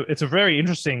 So it's a very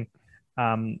interesting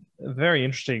plan.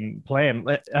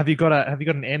 Have you got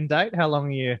an end date? How long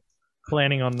are you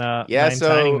planning on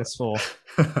maintaining this for?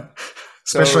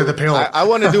 Especially the pill. I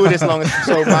want to do it as long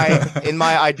as in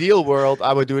my ideal world,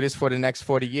 I would do this for the next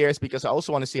 40 years because I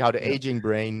also want to see how the aging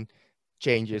brain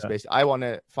changes. Basically, I want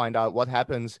to find out what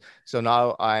happens. So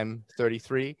now I'm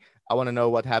 33. I want to know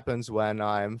what happens when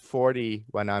I'm 40,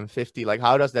 when I'm 50. Like,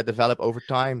 how does that develop over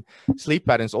time? Sleep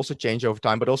patterns also change over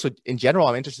time, but also in general,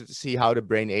 I'm interested to see how the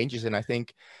brain ages. And I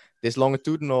think this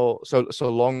longitudinal, so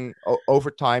long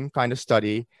over time kind of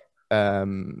study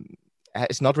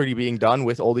is not really being done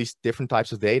with all these different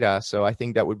types of data. So I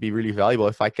think that would be really valuable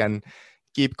if I can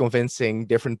keep convincing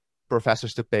different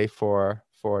professors to pay for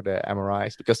the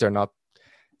MRIs, because they're not,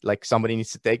 like, somebody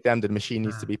needs to take them, the machine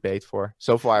needs to be paid for.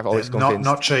 So far, I've always convinced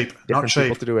not cheap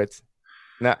people to do it.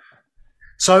 No.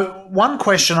 So one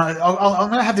question, I'm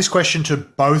going to have this question to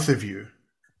both of you.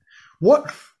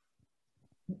 What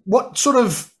sort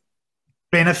of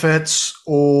benefits,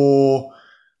 or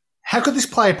how could this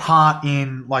play a part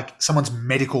in like someone's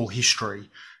medical history?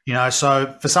 You know,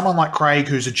 so for someone like Craig,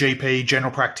 who's a GP,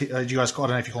 general practitioner, you guys, I don't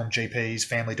know if you call them GPs,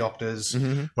 family doctors,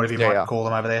 whatever you might call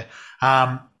them over there.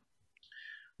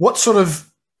 What sort of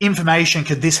information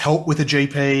could this help with a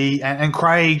GP? And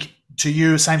Craig, to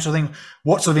you, same sort of thing.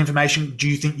 What sort of information do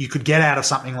you think you could get out of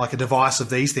something like a device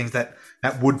of these things that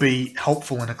would be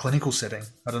helpful in a clinical setting?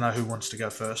 I don't know who wants to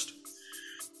go first.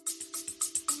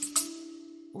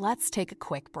 Let's take a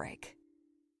quick break.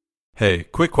 Hey,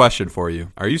 quick question for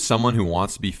you. Are you someone who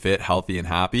wants to be fit, healthy, and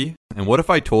happy? And what if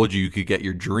I told you could get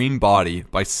your dream body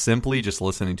by simply just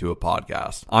listening to a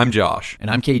podcast? I'm Josh. And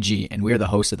I'm KG, and we are the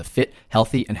hosts of the Fit,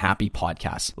 Healthy, and Happy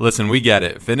podcast. Listen, we get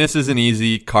it. Fitness isn't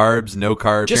easy. Carbs, no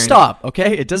carbs. Just stop,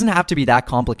 okay? It doesn't have to be that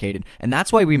complicated. And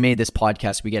that's why we made this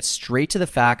podcast. We get straight to the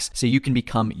facts so you can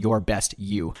become your best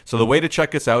you. So the way to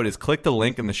check us out is click the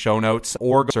link in the show notes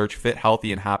or search Fit,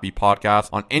 Healthy, and Happy podcast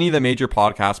on any of the major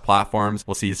podcast platforms.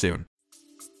 We'll see you soon.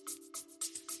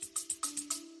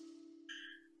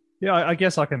 Yeah, I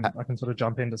guess I can sort of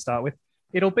jump in to start with.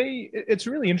 It's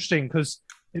really interesting because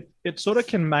it sort of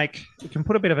can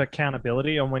put a bit of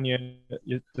accountability on when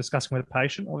you're discussing with a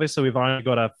patient. Obviously, we've only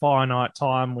got a finite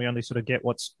time. We only sort of get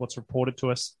what's reported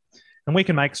to us, and we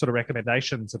can make sort of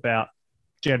recommendations about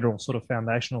general sort of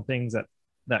foundational things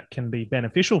that can be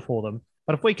beneficial for them.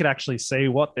 But if we could actually see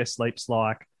what their sleep's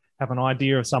like, have an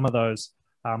idea of some of those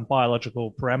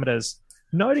biological parameters,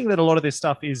 noting that a lot of this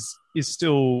stuff is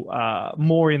still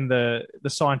more in the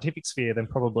scientific sphere than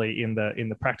probably in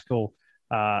the practical,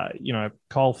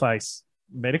 coalface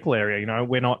medical area. You know,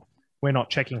 we're not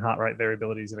checking heart rate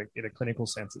variabilities in a clinical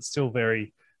sense. It's still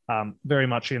very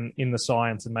much in the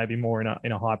science and maybe more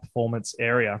in a high performance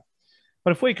area.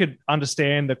 But if we could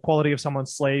understand the quality of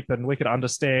someone's sleep, and we could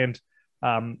understand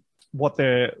what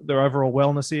their overall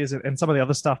wellness is, and some of the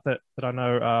other stuff that I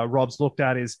know Rob's looked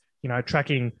at is, you know,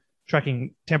 tracking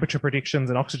temperature predictions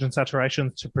and oxygen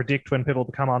saturations to predict when people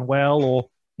become unwell, or,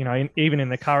 you know, even in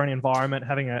the current environment,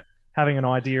 having an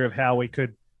idea of how we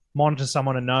could monitor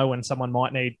someone and know when someone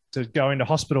might need to go into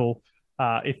hospital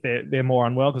if they're more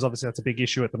unwell, because obviously that's a big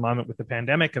issue at the moment with the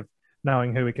pandemic, of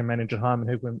knowing who we can manage at home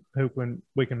and who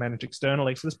we can manage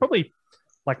externally. So there's probably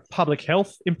like public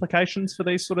health implications for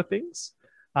these sort of things,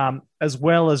 as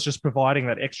well as just providing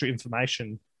that extra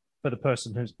information for the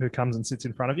person who comes and sits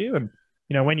in front of you. And,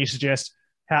 you know, when you suggest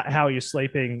how are you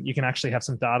sleeping, you can actually have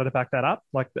some data to back that up.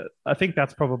 I think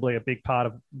that's probably a big part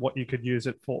of what you could use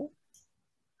it for.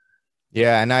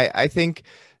 Yeah, and I think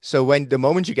so. When the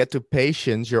moment you get to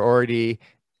patients, you're already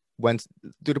went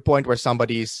to the point where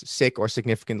somebody's sick or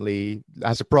significantly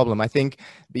has a problem. I think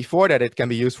before that, it can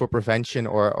be used for prevention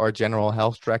or general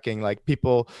health tracking. Like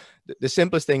people, the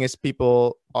simplest thing is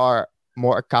people are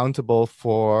more accountable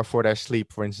for their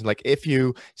sleep. For instance, like if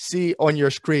you see on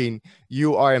your screen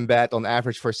you are in bed on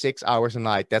average for 6 hours a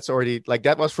night, that's already, like,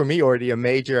 that was for me already a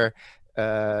major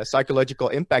psychological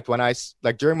impact when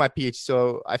during my PhD.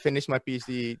 So I finished my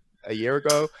PhD a year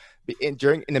ago. In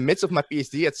the midst of my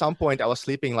PhD, at some point I was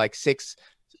sleeping like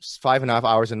 5.5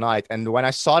 hours a night, and when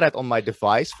I saw that on my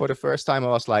device for the first time, I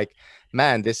was like,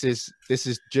 man, this is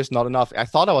just not enough. I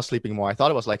thought I was sleeping more. I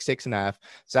thought it was like 6.5,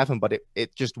 7, but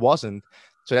it just wasn't.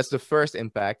 So that's the first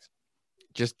impact,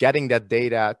 just getting that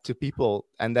data to people.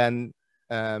 And then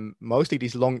mostly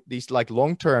these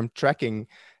long-term tracking,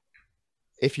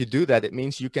 if you do that, it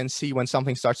means you can see when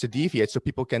something starts to deviate, so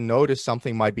people can notice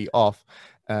something might be off.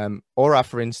 Oura,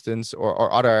 for instance,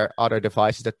 or other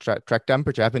devices that track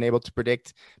temperature have been able to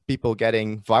predict people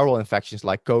getting viral infections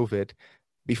like COVID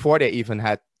before they even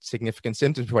had significant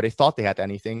symptoms, before they thought they had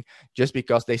anything, just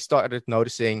because they started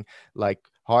noticing like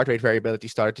heart rate variability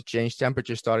started to change,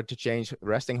 temperature started to change,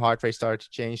 resting heart rate started to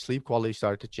change, sleep quality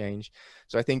started to change.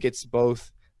 So I think it's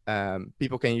both.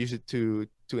 People can use it to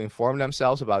inform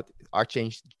themselves about are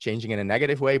changing in a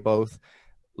negative way, both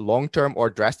long-term or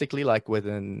drastically, like with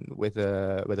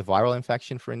a viral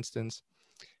infection, for instance.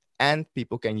 And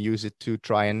people can use it to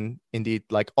try and indeed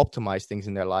like optimize things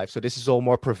in their life. So this is all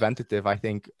more preventative, I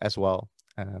think, as well.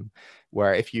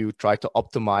 Where if you try to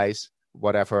optimize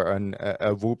whatever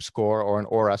a Whoop score or an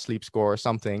Oura sleep score or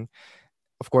something,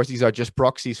 of course, these are just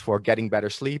proxies for getting better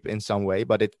sleep in some way,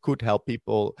 but it could help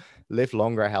people live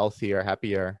longer, healthier,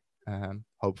 happier,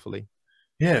 hopefully.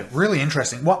 Yeah, really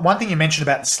interesting. One thing you mentioned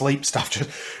about the sleep stuff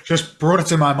just brought it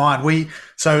to my mind.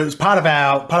 So it's part of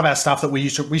our stuff that we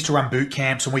used to run boot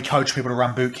camps, and we coach people to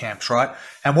run boot camps, right?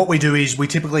 And what we do is we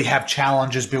typically have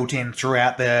challenges built in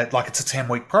throughout it's a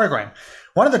 10-week program.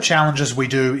 One of the challenges we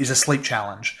do is a sleep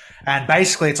challenge, and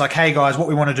basically it's like, hey guys, what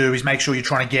we want to do is make sure you're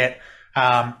trying to get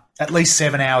at least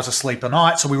 7 hours of sleep a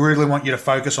night. So we really want you to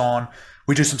focus on.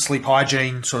 We do some sleep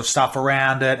hygiene sort of stuff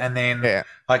around it, and then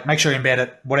like make sure you're in bed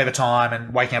at whatever time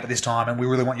and waking up at this time, and we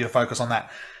really want you to focus on that.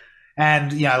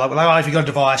 And, you know, like if you've got a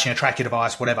device, you know, track your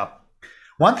device, whatever.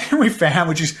 One thing we found,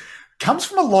 which comes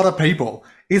from a lot of people,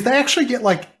 is they actually get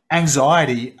like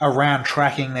anxiety around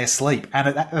tracking their sleep.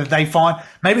 And they find,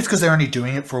 maybe it's because they're only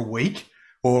doing it for a week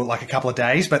or like a couple of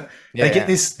days, but they get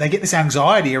this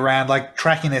anxiety around like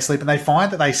tracking their sleep, and they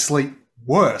find that they sleep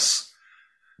worse.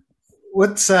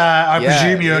 I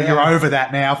presume you're over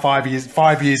that now, 5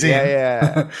 years in.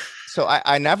 Yeah. So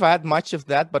I never had much of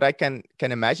that, but I can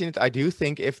imagine it. I do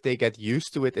think if they get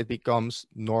used to it, it becomes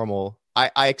normal.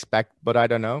 I expect, but I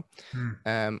don't know.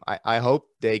 I hope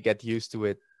they get used to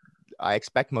it. I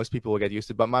expect most people will get used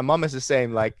to it, but my mom is the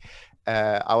same. Like,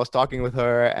 I was talking with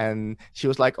her and she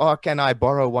was like, oh, can I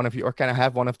borrow one of you, or can I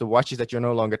have one of the watches that you're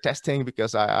no longer testing,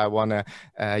 because I want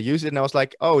to use it. And I was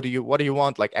like, oh, what do you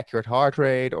want? Like accurate heart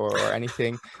rate or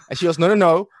anything? And she goes,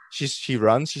 no, She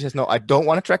runs. She says, no, I don't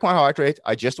want to track my heart rate.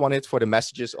 I just want it for the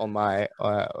messages on my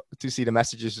to see the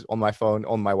messages on my phone,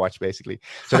 on my watch, basically.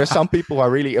 So there's some people who are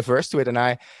really averse to it, and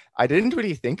I didn't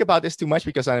really think about this too much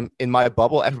because I'm in my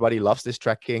bubble. Everybody loves this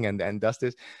tracking and does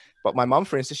this. But my mom,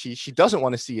 for instance, she doesn't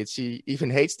want to see it. She even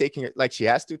hates taking it. Like, she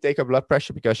has to take her blood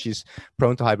pressure because she's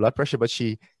prone to high blood pressure, but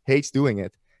she hates doing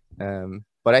it.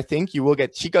 But I think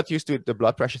she got used to the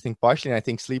blood pressure thing partially, and I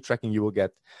think sleep tracking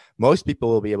most people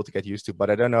will be able to get used to.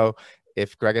 But I don't know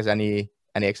if Greg has any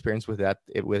experience with that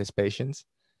with his patients.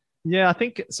 Yeah, I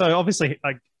think so. Obviously,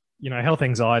 health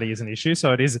anxiety is an issue.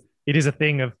 So it is a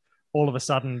thing of all of a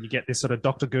sudden you get this sort of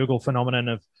Dr. Google phenomenon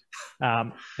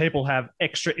of people have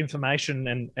extra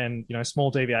information and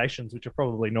small deviations, which are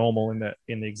probably normal in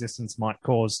the existence, might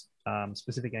cause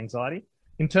specific anxiety.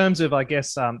 In terms of, I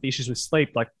guess, the issues with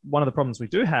sleep, like one of the problems we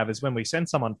do have is when we send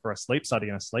someone for a sleep study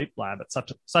in a sleep lab, it's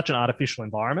such an artificial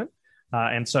environment.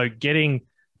 And so getting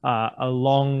a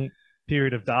long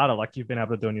period of data like you've been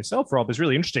able to do on yourself, Rob, is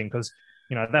really interesting because,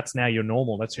 that's now your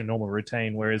normal. That's your normal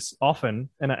routine. Whereas often,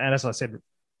 and as I said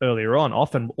earlier on,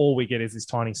 often all we get is this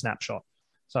tiny snapshot.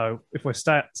 So if we're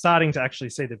starting to actually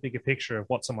see the bigger picture of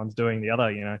what someone's doing the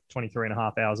other, 23 and a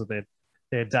half hours of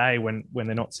their day when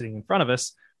they're not sitting in front of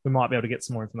us, we might be able to get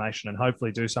some more information and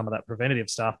hopefully do some of that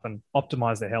preventative stuff and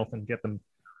optimize their health and get them,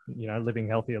 living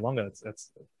healthier longer.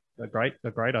 It's a great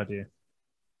idea.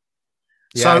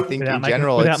 Yeah, so I think in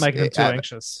general, without making them too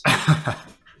anxious.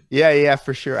 Yeah,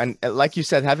 for sure. And like you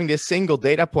said, having this single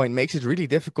data point makes it really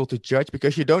difficult to judge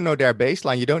because you don't know their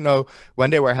baseline. You don't know when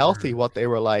they were healthy, what they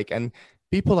were like. And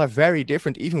people are very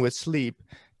different, even with sleep.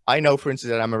 I know, for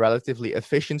instance, that I'm a relatively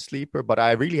efficient sleeper, but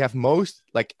I really have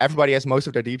everybody has most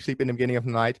of their deep sleep in the beginning of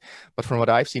the night. But from what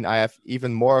I've seen, I have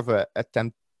even more of a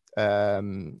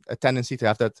tendency to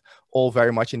have that all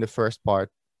very much in the first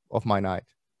part of my night.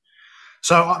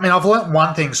 So, I mean, I've learned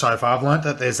one thing so far. I've learned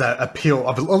that there's a pill.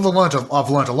 I've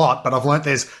learned a lot, but I've learned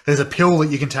there's a pill that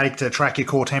you can take to track your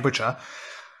core temperature.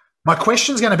 My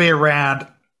question's going to be around,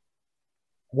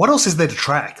 what else is there to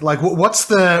track? Like, what's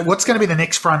going to be the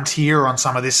next frontier on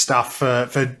some of this stuff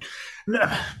for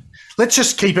let's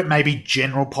just keep it maybe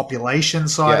general population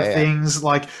side of things.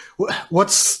 Like,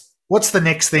 what's the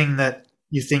next thing that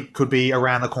you think could be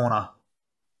around the corner?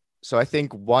 So I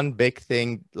think one big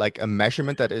thing, like a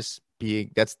measurement that's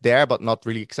there but not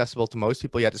really accessible to most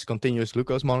people yet, is continuous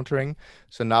glucose monitoring.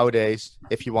 So nowadays,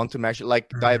 if you want to measure, like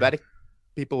diabetic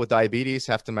people with diabetes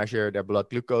have to measure their blood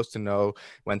glucose to know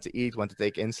when to eat, when to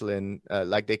take insulin.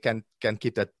 Like they can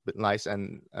keep that nice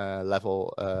and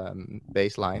level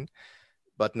baseline.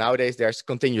 But nowadays there's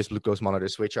continuous glucose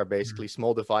monitors, which are basically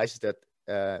small devices that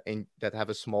have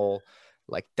a small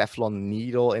like Teflon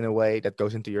needle in a way that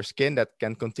goes into your skin that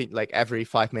can continue, like every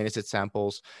 5 minutes it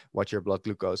samples what your blood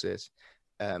glucose is.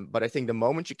 But I think the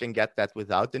moment you can get that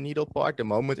without the needle part, the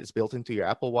moment it's built into your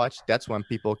Apple Watch, that's when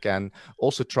people can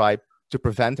also try to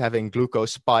prevent having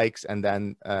glucose spikes and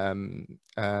then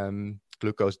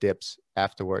glucose dips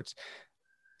afterwards.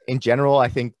 In general, I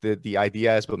think the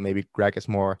idea is, but maybe Greg has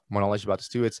more knowledge about this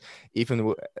too, it's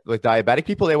even with diabetic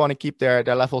people, they want to keep their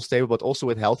levels stable, but also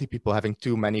with healthy people, having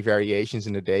too many variations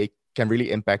in a day can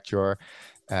really impact your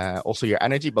also your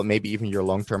energy, but maybe even your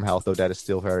long-term health, though that is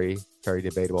still very, very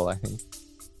debatable, I think.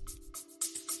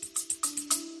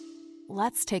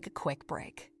 Let's take a quick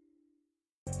break.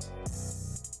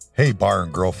 Hey, Bar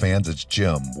and Grill fans, it's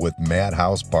Jim with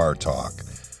Madhouse Bar Talk,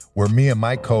 where me and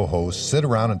my co-hosts sit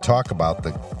around and talk about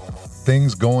the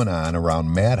things going on around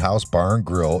Madhouse Bar and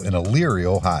Grill in Elyria,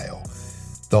 Ohio.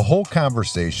 The whole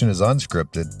conversation is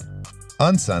unscripted,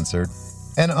 uncensored,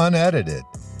 and unedited.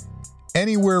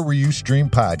 Anywhere where you stream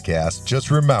podcasts,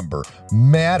 just remember,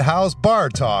 Madhouse Bar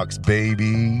Talks,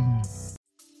 baby.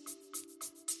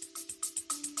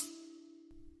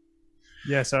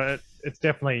 Yeah, so it's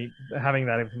definitely having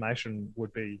that information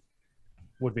would be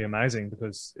amazing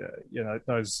because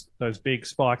those big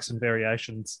spikes and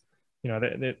variations, we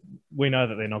know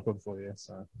that they're not good for you.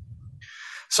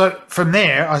 So from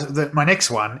there, my next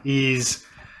one is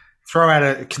throw out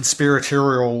a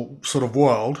conspiratorial sort of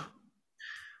world.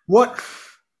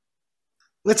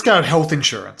 Let's go health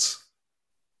insurance.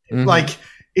 Mm-hmm. Like,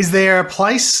 is there a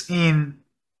place in,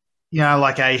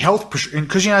 like a health,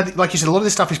 because, like you said, a lot of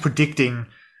this stuff is predicting,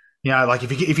 like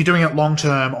if you're doing it long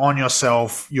term on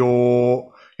yourself,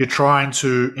 you're trying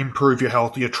to improve your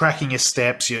health, you're tracking your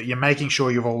steps, you're making sure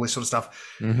you have all this sort of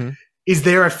stuff. Mm-hmm. Is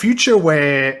there a future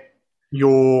where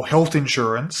your health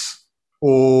insurance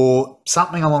or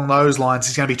something along those lines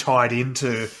is going to be tied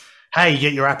into, hey, you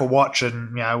get your Apple Watch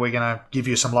and, we're going to give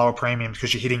you some lower premiums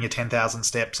because you're hitting your 10,000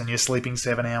 steps and you're sleeping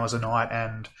 7 hours a night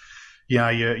and,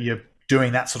 you're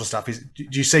doing that sort of stuff.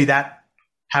 Do you see that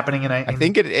happening I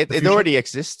think it already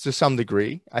exists to some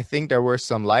degree. I think there were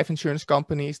some life insurance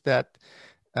companies that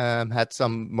had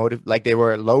some motive, like they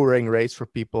were lowering rates for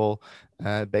people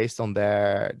based on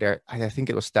their I think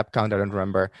it was step count. I don't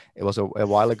remember. It was a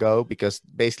while ago, because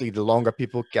basically the longer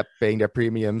people kept paying their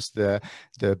premiums, the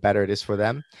better it is for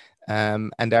them.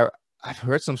 And I've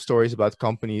heard some stories about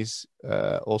companies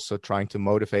also trying to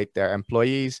motivate their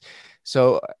employees.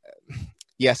 So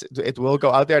yes, it will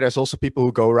go out there. There's also people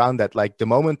who go around that. Like the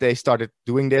moment they started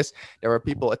doing this, there were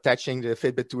people attaching the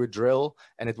Fitbit to a drill,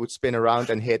 and it would spin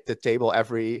around and hit the table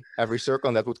every circle,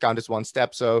 and that would count as one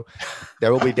step. So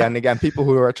there will be then again people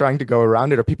who are trying to go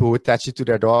around it, or people who attach it to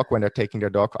their dog when they're taking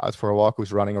their dog out for a walk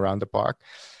who's running around the park.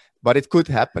 But it could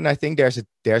happen. I think there's a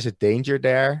danger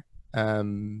there.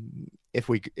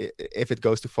 If it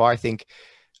goes too far, I think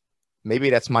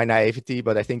maybe that's my naivety,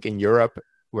 but I think in Europe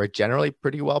we're generally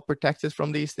pretty well protected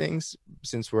from these things,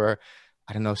 since we're,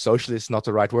 I don't know, socialist is not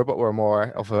the right word, but we're more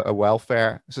of a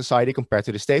welfare society compared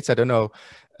to the States. I don't know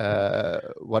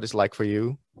what it's like for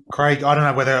you, Craig. I don't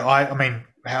know whether I mean,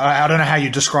 I don't know how you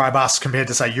describe us compared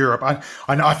to, say, Europe.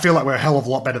 I feel like we're a hell of a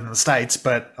lot better than the States,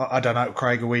 but I don't know,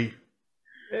 Craig, are we?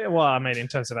 Yeah, well, I mean, in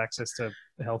terms of access to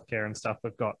healthcare and stuff,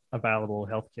 we've got available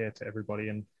healthcare to everybody.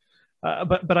 And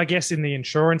but I guess in the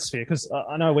insurance sphere, because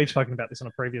I know we've spoken about this on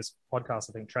a previous podcast,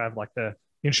 I think, Trav, like the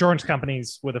insurance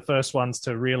companies were the first ones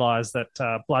to realize that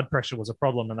blood pressure was a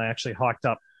problem, and they actually hiked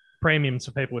up premiums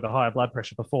for people with a higher blood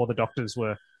pressure before the doctors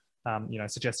were,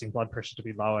 suggesting blood pressure to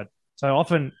be lowered. So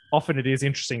often it is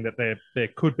interesting that there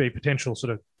could be potential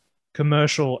sort of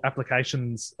commercial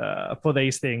applications for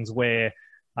these things where,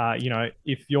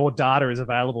 if your data is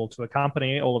available to a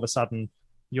company, all of a sudden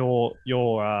your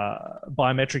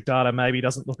biometric data maybe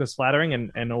doesn't look as flattering,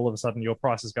 and all of a sudden your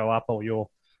prices go up, or your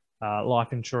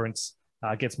life insurance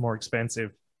gets more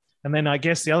expensive. And then I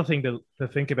guess the other thing to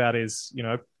think about is,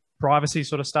 privacy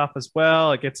sort of stuff as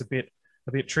well. It gets a bit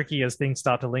tricky as things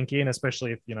start to link in,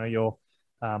 especially if you're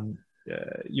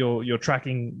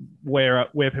tracking where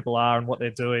people are and what they're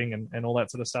doing and all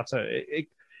that sort of stuff. So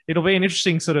it'll be an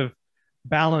interesting sort of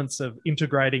balance of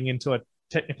integrating into a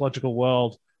technological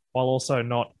world while also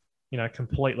not,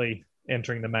 completely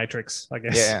entering the matrix, I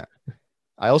guess. Yeah.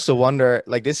 I also wonder,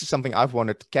 like, this is something I've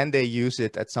wondered, can they use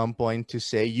it at some point to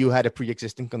say you had a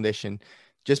pre-existing condition?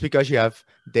 Just because you have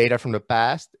data from the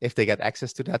past, if they get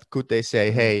access to that, could they say,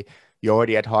 hey, you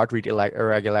already had heartbeat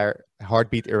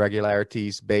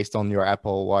irregularities based on your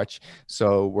Apple Watch,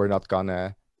 so we're not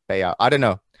gonna pay out? I don't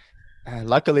know.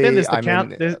 Luckily, then there's the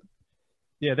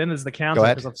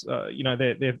counter, because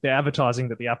they're advertising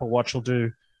that the Apple Watch will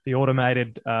do the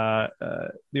automated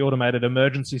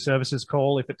emergency services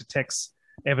call if it detects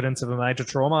evidence of a major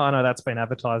trauma. I know that's been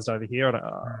advertised over here.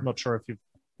 I'm not sure if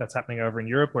that's happening over in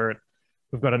Europe, where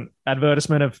we've got an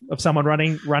advertisement of someone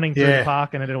running through the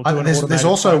park, and it'll do an automated. There's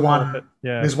also one.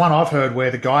 There's one I've heard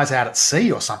where the guy's out at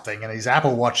sea or something, and his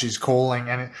Apple Watch is calling,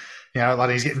 and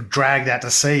like he's getting dragged out to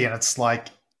sea, and it's like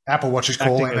Apple Watch is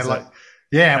calling, and they're like,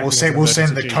 we'll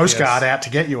send the Coast Guard out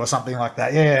to get you or something like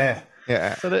that. Yeah.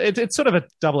 So it's sort of a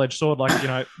double-edged sword.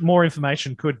 Like, more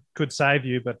information could save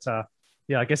you, but I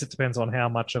guess it depends on how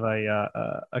much of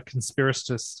a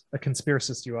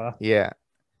conspiracist you are. Yeah,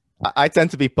 I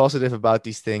tend to be positive about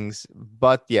these things,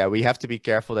 but we have to be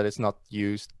careful that it's not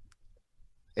used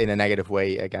in a negative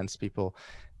way against people.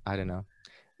 I don't know.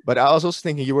 But I was also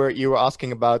thinking, you were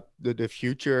asking about the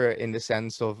future in the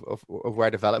sense of where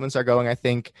developments are going. I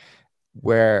think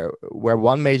where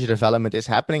one major development is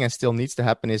happening and still needs to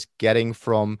happen is getting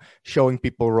from showing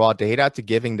people raw data to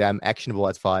giving them actionable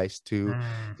advice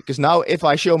because now if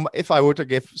I were to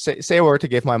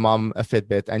give my mom a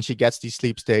Fitbit and she gets these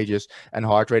sleep stages and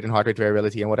heart rate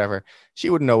variability and whatever, she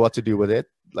wouldn't know what to do with it.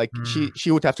 Like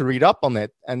she would have to read up on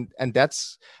it, and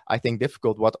that's, I think,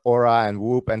 difficult. What Oura and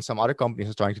Whoop and some other companies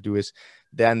are trying to do is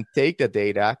then take the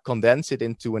data, condense it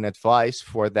into an advice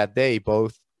for that day,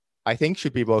 both I think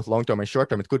should be both long-term and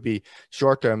short-term. It could be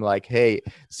short-term, like, hey,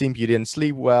 seems you didn't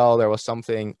sleep well. There was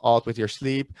something odd with your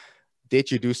sleep.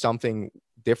 Did you do something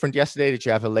different yesterday? Did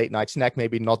you have a late night snack?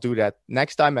 Maybe not do that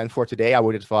next time. And for today, I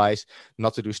would advise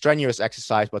not to do strenuous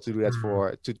exercise, but to do that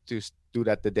to do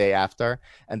that the day after.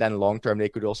 And then long-term, they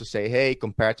could also say, hey,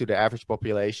 compared to the average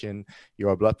population,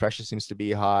 your blood pressure seems to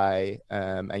be high,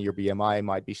 and your BMI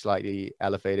might be slightly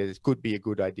elevated. It could be a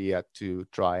good idea to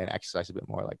try and exercise a bit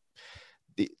more. Like,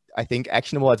 I think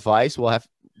actionable advice will have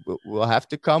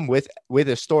to come with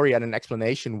a story and an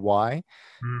explanation why.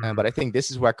 But I think this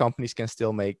is where companies can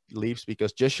still make leaps,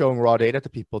 because just showing raw data to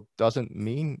people doesn't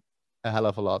mean a hell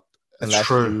of a lot unless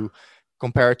you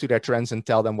compare it to their trends and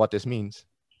tell them what this means.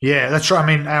 Yeah, that's right. I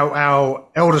mean, our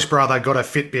eldest brother got a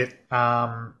Fitbit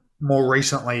more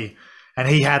recently, and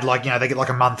he had they get like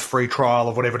a month free trial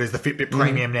of whatever it is, the Fitbit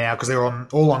Premium now, because they're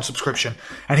all on subscription.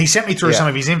 And he sent me through some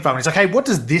of his info, and he's like, "Hey, what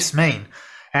does this mean?"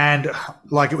 And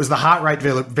it was the heart rate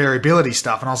variability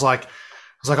stuff, and I was like,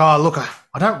 "Oh, look,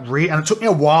 I don't really," and it took me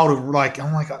a while to I'm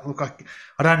like, "Look,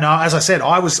 I don't know." As I said,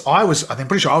 I think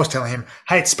pretty sure I was telling him,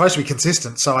 "Hey, it's supposed to be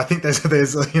consistent." So I think there's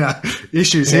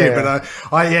issues here, but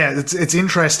it's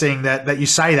interesting that you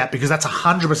say that, because that's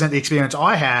 100% the experience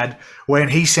I had when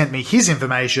he sent me his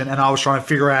information, and I was trying to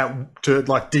figure out to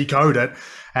decode it,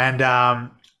 and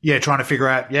trying to figure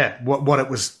out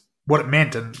what it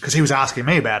meant, and because he was asking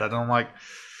me about it, and I'm like,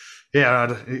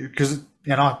 because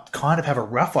I kind of have a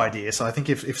rough idea. So I think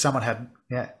if someone had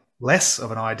less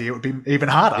of an idea, it would be even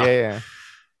harder.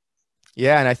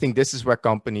 Yeah, and I think this is where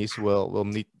companies will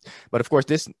need. But of course,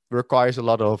 this requires a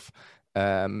lot of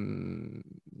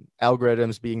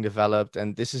algorithms being developed,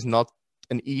 and this is not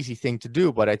an easy thing to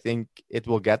do. But I think it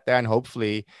will get there, and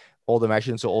hopefully all the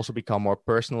measurements will also become more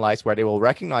personalized, where they will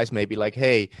recognize maybe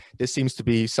hey, this seems to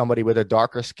be somebody with a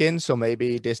darker skin, so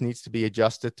maybe this needs to be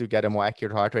adjusted to get a more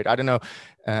accurate heart rate. I don't know.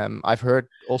 I've heard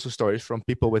also stories from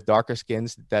people with darker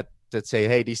skins that say,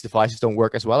 hey, these devices don't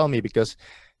work as well on me, because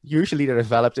usually they're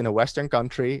developed in a Western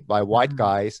country by white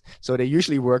guys. So they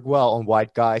usually work well on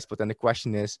white guys. But then the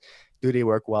question is, do they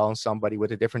work well on somebody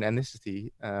with a different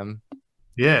ethnicity?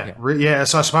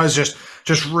 So I suppose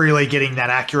just really getting that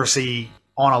accuracy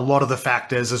on a lot of the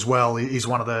factors as well is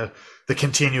one of the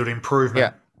continued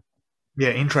improvement.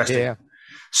 Interesting. Yeah.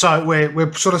 So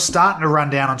we're sort of starting to run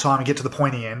down on time and get to the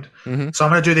pointy end. So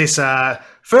I'm going to do this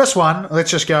first one.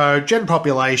 Let's just go gen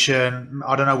population.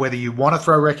 I don't know whether you want to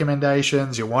throw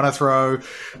recommendations, you want to throw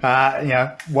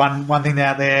one thing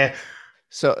out there.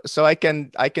 So I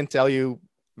can tell you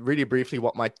really briefly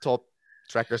what my top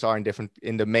trackers are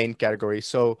in the main category.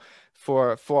 So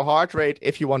for heart rate,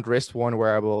 if you want wrist-worn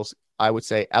wearables, I would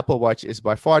say Apple Watch is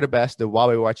by far the best. The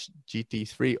Huawei Watch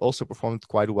GT3 also performed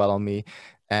quite well on me,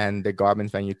 and the Garmin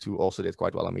Venue 2 also did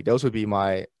quite well on me. Those would be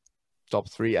my top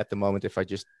 3 at the moment if I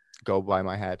just go by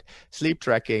my head. Sleep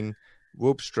tracking,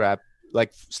 Whoop strap,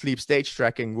 sleep stage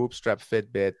tracking, Whoop strap,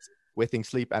 Fitbit, Withings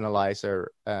Sleep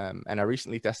Analyzer, and I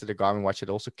recently tested a Garmin watch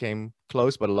that also came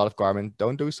close, but a lot of Garmin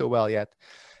don't do so well yet.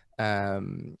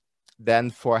 Then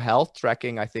for health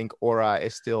tracking, I think Oura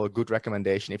is still a good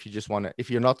recommendation if you just want to, if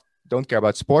you're don't care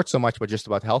about sports so much, but just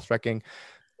about health tracking.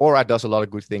 Aura does a lot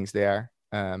of good things there,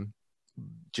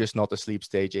 just not the sleep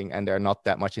staging, and they're not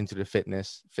that much into the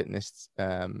fitness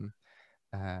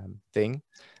thing.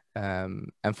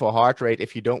 And for heart rate,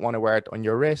 if you don't want to wear it on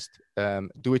your wrist,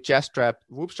 do a chest strap.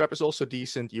 Whoop strap is also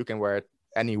decent. You can wear it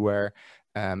anywhere.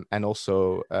 And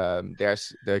also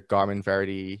there's the Garmin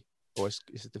Verity, or is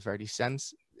it the Verity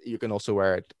Sense? You can also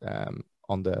wear it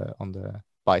on the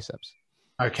biceps.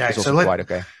 Okay, so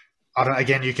okay.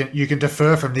 Again, you can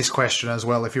defer from this question as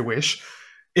well if you wish.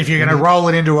 If you're going to roll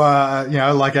it into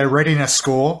a readiness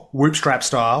score, Whoop strap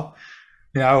style,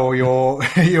 or your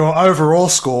overall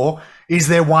score, is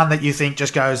there one that you think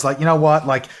just goes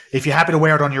if you're happy to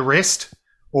wear it on your wrist,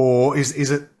 or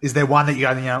is there one that you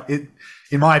go,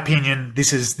 in my opinion,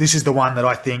 this is the one that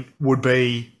I think would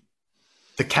be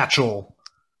the catch-all?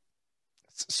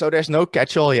 So there's no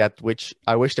catch-all yet, which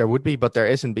I wish there would be, but there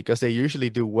isn't, because they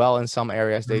usually do well in some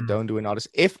areas, they don't do in others.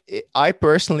 If I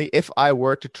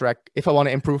were to track, if I want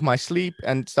to improve my sleep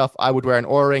and stuff, I would wear an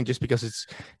Oura Ring, just because it's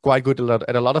quite good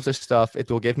at a lot of this stuff.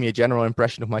 It will give me a general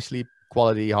impression of my sleep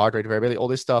quality, heart rate variability, all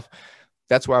this stuff.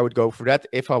 That's where I would go for that.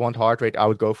 If I want heart rate, I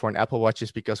would go for an Apple Watch,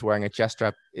 just because wearing a chest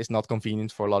strap is not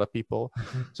convenient for a lot of people.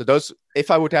 So those, if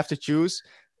I would have to choose,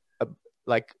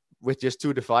 with just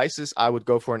 2 devices, I would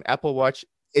go for an Apple Watch.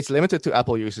 It's limited to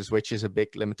Apple users, which is a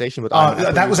big limitation.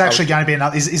 But that was actually going to be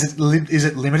another. Is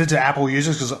it limited to Apple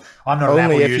users? Because I'm not an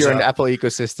Apple user. Only if you're in the Apple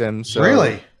ecosystem. So,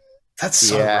 really? That's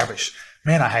so rubbish.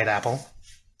 Man, I hate Apple.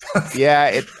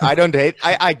 I don't hate.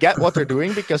 I get what they're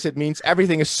doing, because it means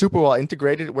everything is super well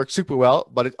integrated. It works super well,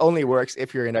 but it only works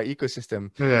if you're in their ecosystem.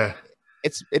 Yeah.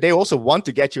 They also want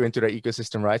to get you into their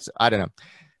ecosystem, right? So, I don't know.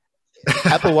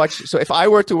 Apple Watch. So if I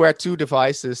were to wear 2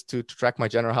 devices to track my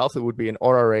general health, it would be an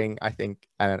Oura Ring, I think,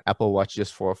 and an Apple Watch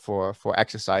just for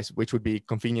exercise, which would be a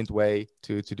convenient way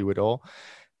to do it all.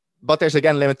 But there's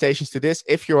again limitations to this.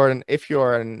 If you're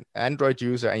an Android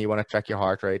user and you want to track your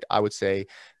heart rate, I would say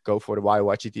go for the Huawei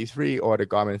Watch GT3, or the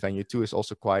Garmin Venue 2 is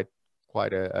also quite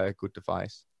a good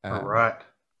device. All right.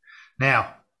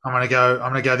 Now I'm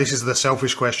gonna go. This is the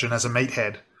selfish question as a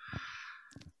meathead.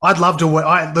 I'd love to wear.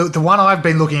 The one I've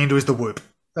been looking into is the Whoop.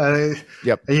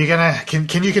 Yep. Are you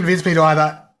can you convince me to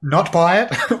either not buy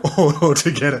it or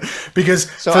to get it?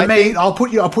 Because I'll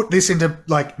put this into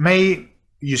like me,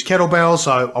 use kettlebells.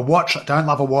 So a watch, I don't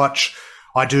love a watch.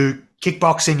 I do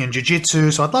kickboxing and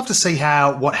jiu-jitsu. So I'd love to see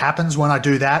what happens when I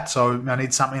do that. So I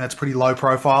need something that's pretty low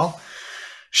profile.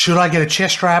 Should I get a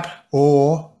chest strap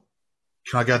or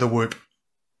can I go the Whoop?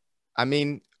 I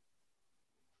mean,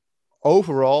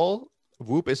 overall,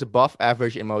 Whoop is above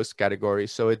average in most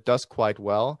categories, so it does quite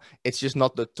well. It's just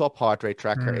not the top heart rate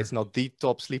tracker. It's not the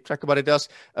top sleep tracker, but it does.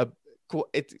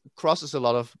 It crosses a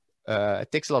lot of,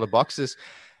 it ticks a lot of boxes.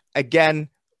 Again,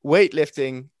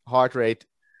 weightlifting, heart rate.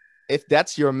 If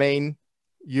that's your main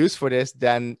use for this,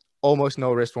 then almost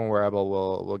no wristband wearable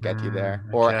will get you there,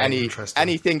 or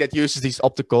anything that uses these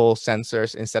optical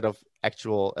sensors instead of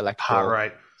actual electrical heart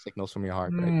rate signals from your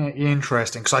heart rate.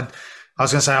 Interesting. Because I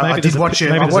was going to say, I did watch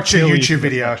your YouTube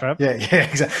video. Yeah,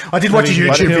 exactly. I did watch a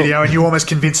YouTube video, and you almost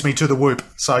convinced me to the Whoop.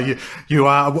 So you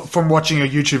are from watching a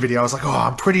YouTube video. I was like,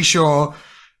 I'm pretty sure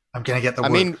I'm going to get the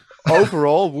Whoop. I mean,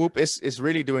 overall, Whoop is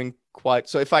really doing quite.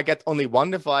 So if I get only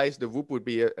one device, the Whoop would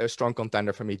be a strong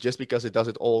contender for me, just because it does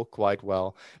it all quite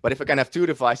well. But if I can have two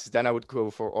devices, then I would go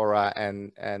for Oura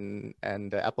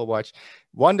and the Apple Watch.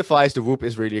 One device, the Whoop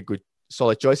is really a good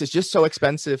solid choice. It's just so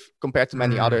expensive compared to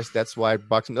many others. That's why it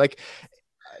bugs me. Like,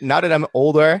 now that I'm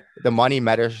older, the money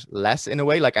matters less in a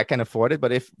way. Like, I can afford it.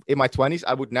 But if in my 20s,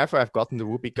 I would never have gotten the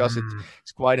Whoop because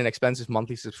it's quite an expensive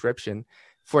monthly subscription.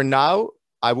 For now,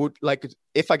 I would like,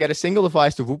 if I get a single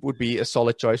device, the Whoop would be a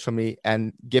solid choice for me.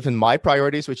 And given my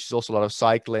priorities, which is also a lot of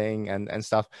cycling and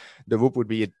stuff, the Whoop would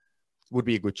be a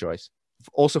good choice.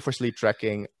 Also for sleep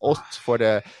tracking, also for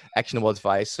the actionable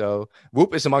advice. So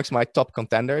Whoop is amongst my top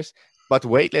contenders, but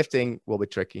weightlifting will be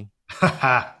tricky.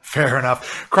 Fair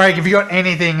enough. Craig, have you got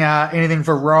anything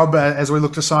for Rob as we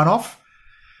look to sign off?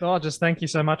 Oh, just thank you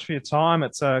so much for your time.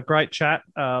 It's a great chat,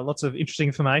 lots of interesting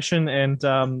information, and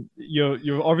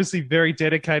you're obviously very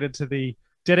dedicated to the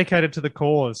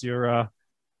cause. You're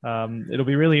it'll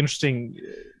be really interesting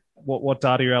what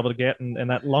data you're able to get, and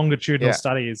that longitudinal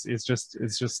study is going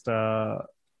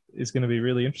to be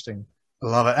really interesting. I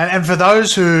love it. And for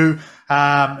those who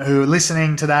are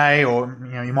listening today, or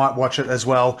you might watch it as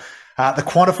well, the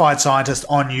Quantified Scientist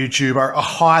on YouTube, I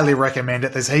highly recommend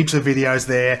it. There's heaps of videos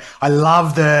there. I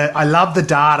love the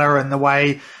data and the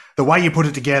way you put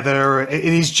it together. It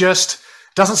is just,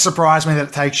 doesn't surprise me that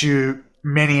it takes you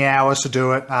many hours to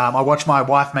do it. I watch my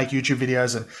wife make YouTube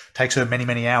videos, and it takes her many,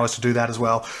 many hours to do that as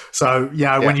well. So,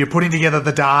 when you're putting together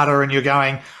the data and you're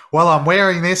going, well, I'm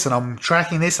wearing this and I'm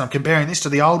tracking this and I'm comparing this to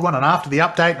the old one, and after the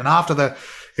update and after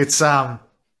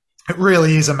it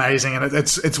really is amazing. And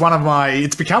it's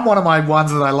become one of my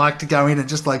ones that I like to go in and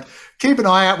just like keep an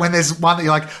eye out when there's one that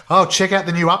you're like, oh, check out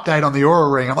the new update on the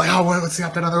Oura Ring. I'm like, oh, what's the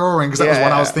update on the Oura Ring? Because that was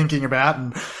one I was thinking about.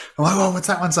 And I'm like, oh, what's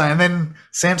that one saying? And then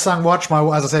Samsung Watch,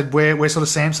 as I said, we're sort of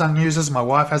Samsung users. My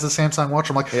wife has a Samsung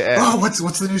Watch. I'm like, oh, what's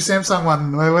the new Samsung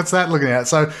one? What's that looking at?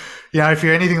 So, if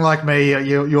you're anything like me,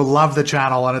 you'll love the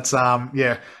channel, and it's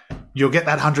you'll get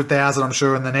that 100,000, I'm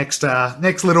sure, in the next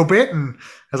little bit. And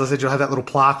as I said, you'll have that little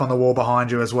plaque on the wall behind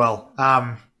you as well.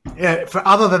 For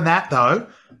other than that, though,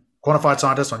 Quantified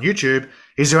Scientist on YouTube,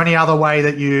 is there any other way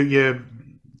that you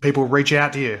people reach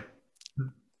out to you?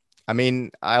 I mean,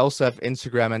 I also have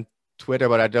Instagram and Twitter,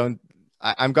 but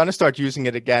I'm going to start using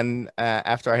it again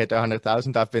after I hit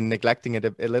 100,000. I've been neglecting it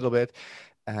a little bit.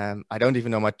 I don't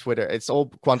even know my Twitter. It's all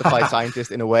Quantified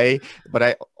Scientist in a way,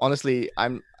 but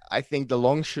I think the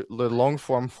long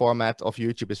form format of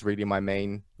YouTube is really my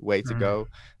main way to go.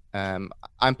 I'm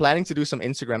planning to do some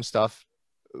Instagram stuff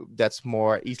that's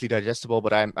more easily digestible,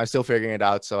 but I'm still figuring it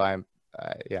out. So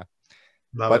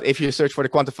But if you search for the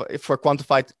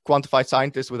quantified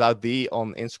scientist without the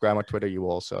on Instagram or Twitter, you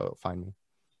will also find me.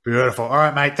 Beautiful. All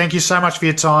right, mate. Thank you so much for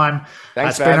your time.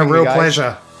 Thanks. It's been a real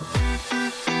pleasure.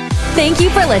 Thank you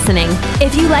for listening.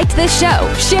 If you liked this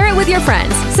show, share it with your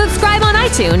friends, subscribe on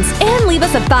iTunes, and leave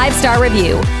us a 5-star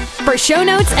review. For show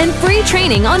notes and free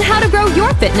training on how to grow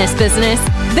your fitness business,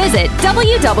 visit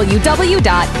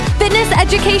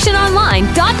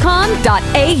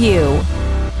www.fitnesseducationonline.com.au.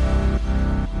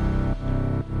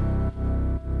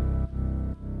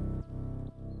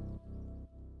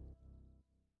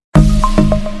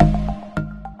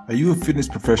 Are you a fitness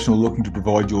professional looking to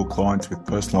provide your clients with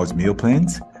personalised meal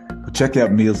plans? Well, check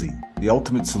out Mealsy, the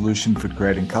ultimate solution for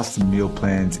creating custom meal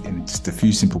plans in just a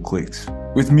few simple clicks.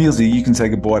 With Mealsy, you can say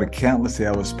goodbye to countless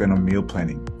hours spent on meal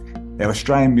planning. Our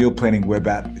Australian meal planning web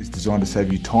app is designed to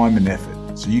save you time and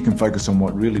effort, so you can focus on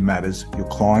what really matters, your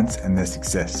clients and their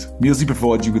success. Mealsy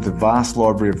provides you with a vast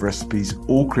library of recipes,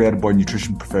 all created by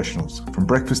nutrition professionals. From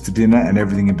breakfast to dinner and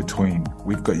everything in between,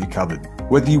 we've got you covered.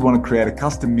 Whether you want to create a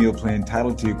custom meal plan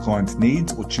tailored to your client's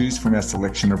needs or choose from our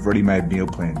selection of ready-made meal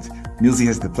plans, Mealsy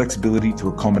has the flexibility to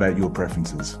accommodate your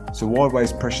preferences. So why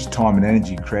waste precious time and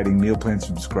energy creating meal plans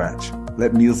from scratch?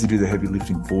 Let Mealsy do the heavy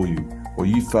lifting for you, while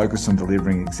you focus on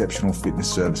delivering exceptional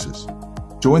fitness services.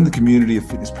 Join the community of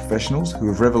fitness professionals who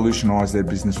have revolutionised their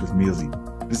business with Mealsy.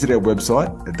 Visit our website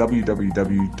at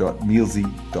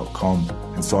www.mealsy.com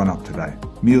and sign up today.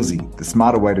 Mealsy, the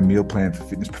smarter way to meal plan for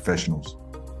fitness professionals.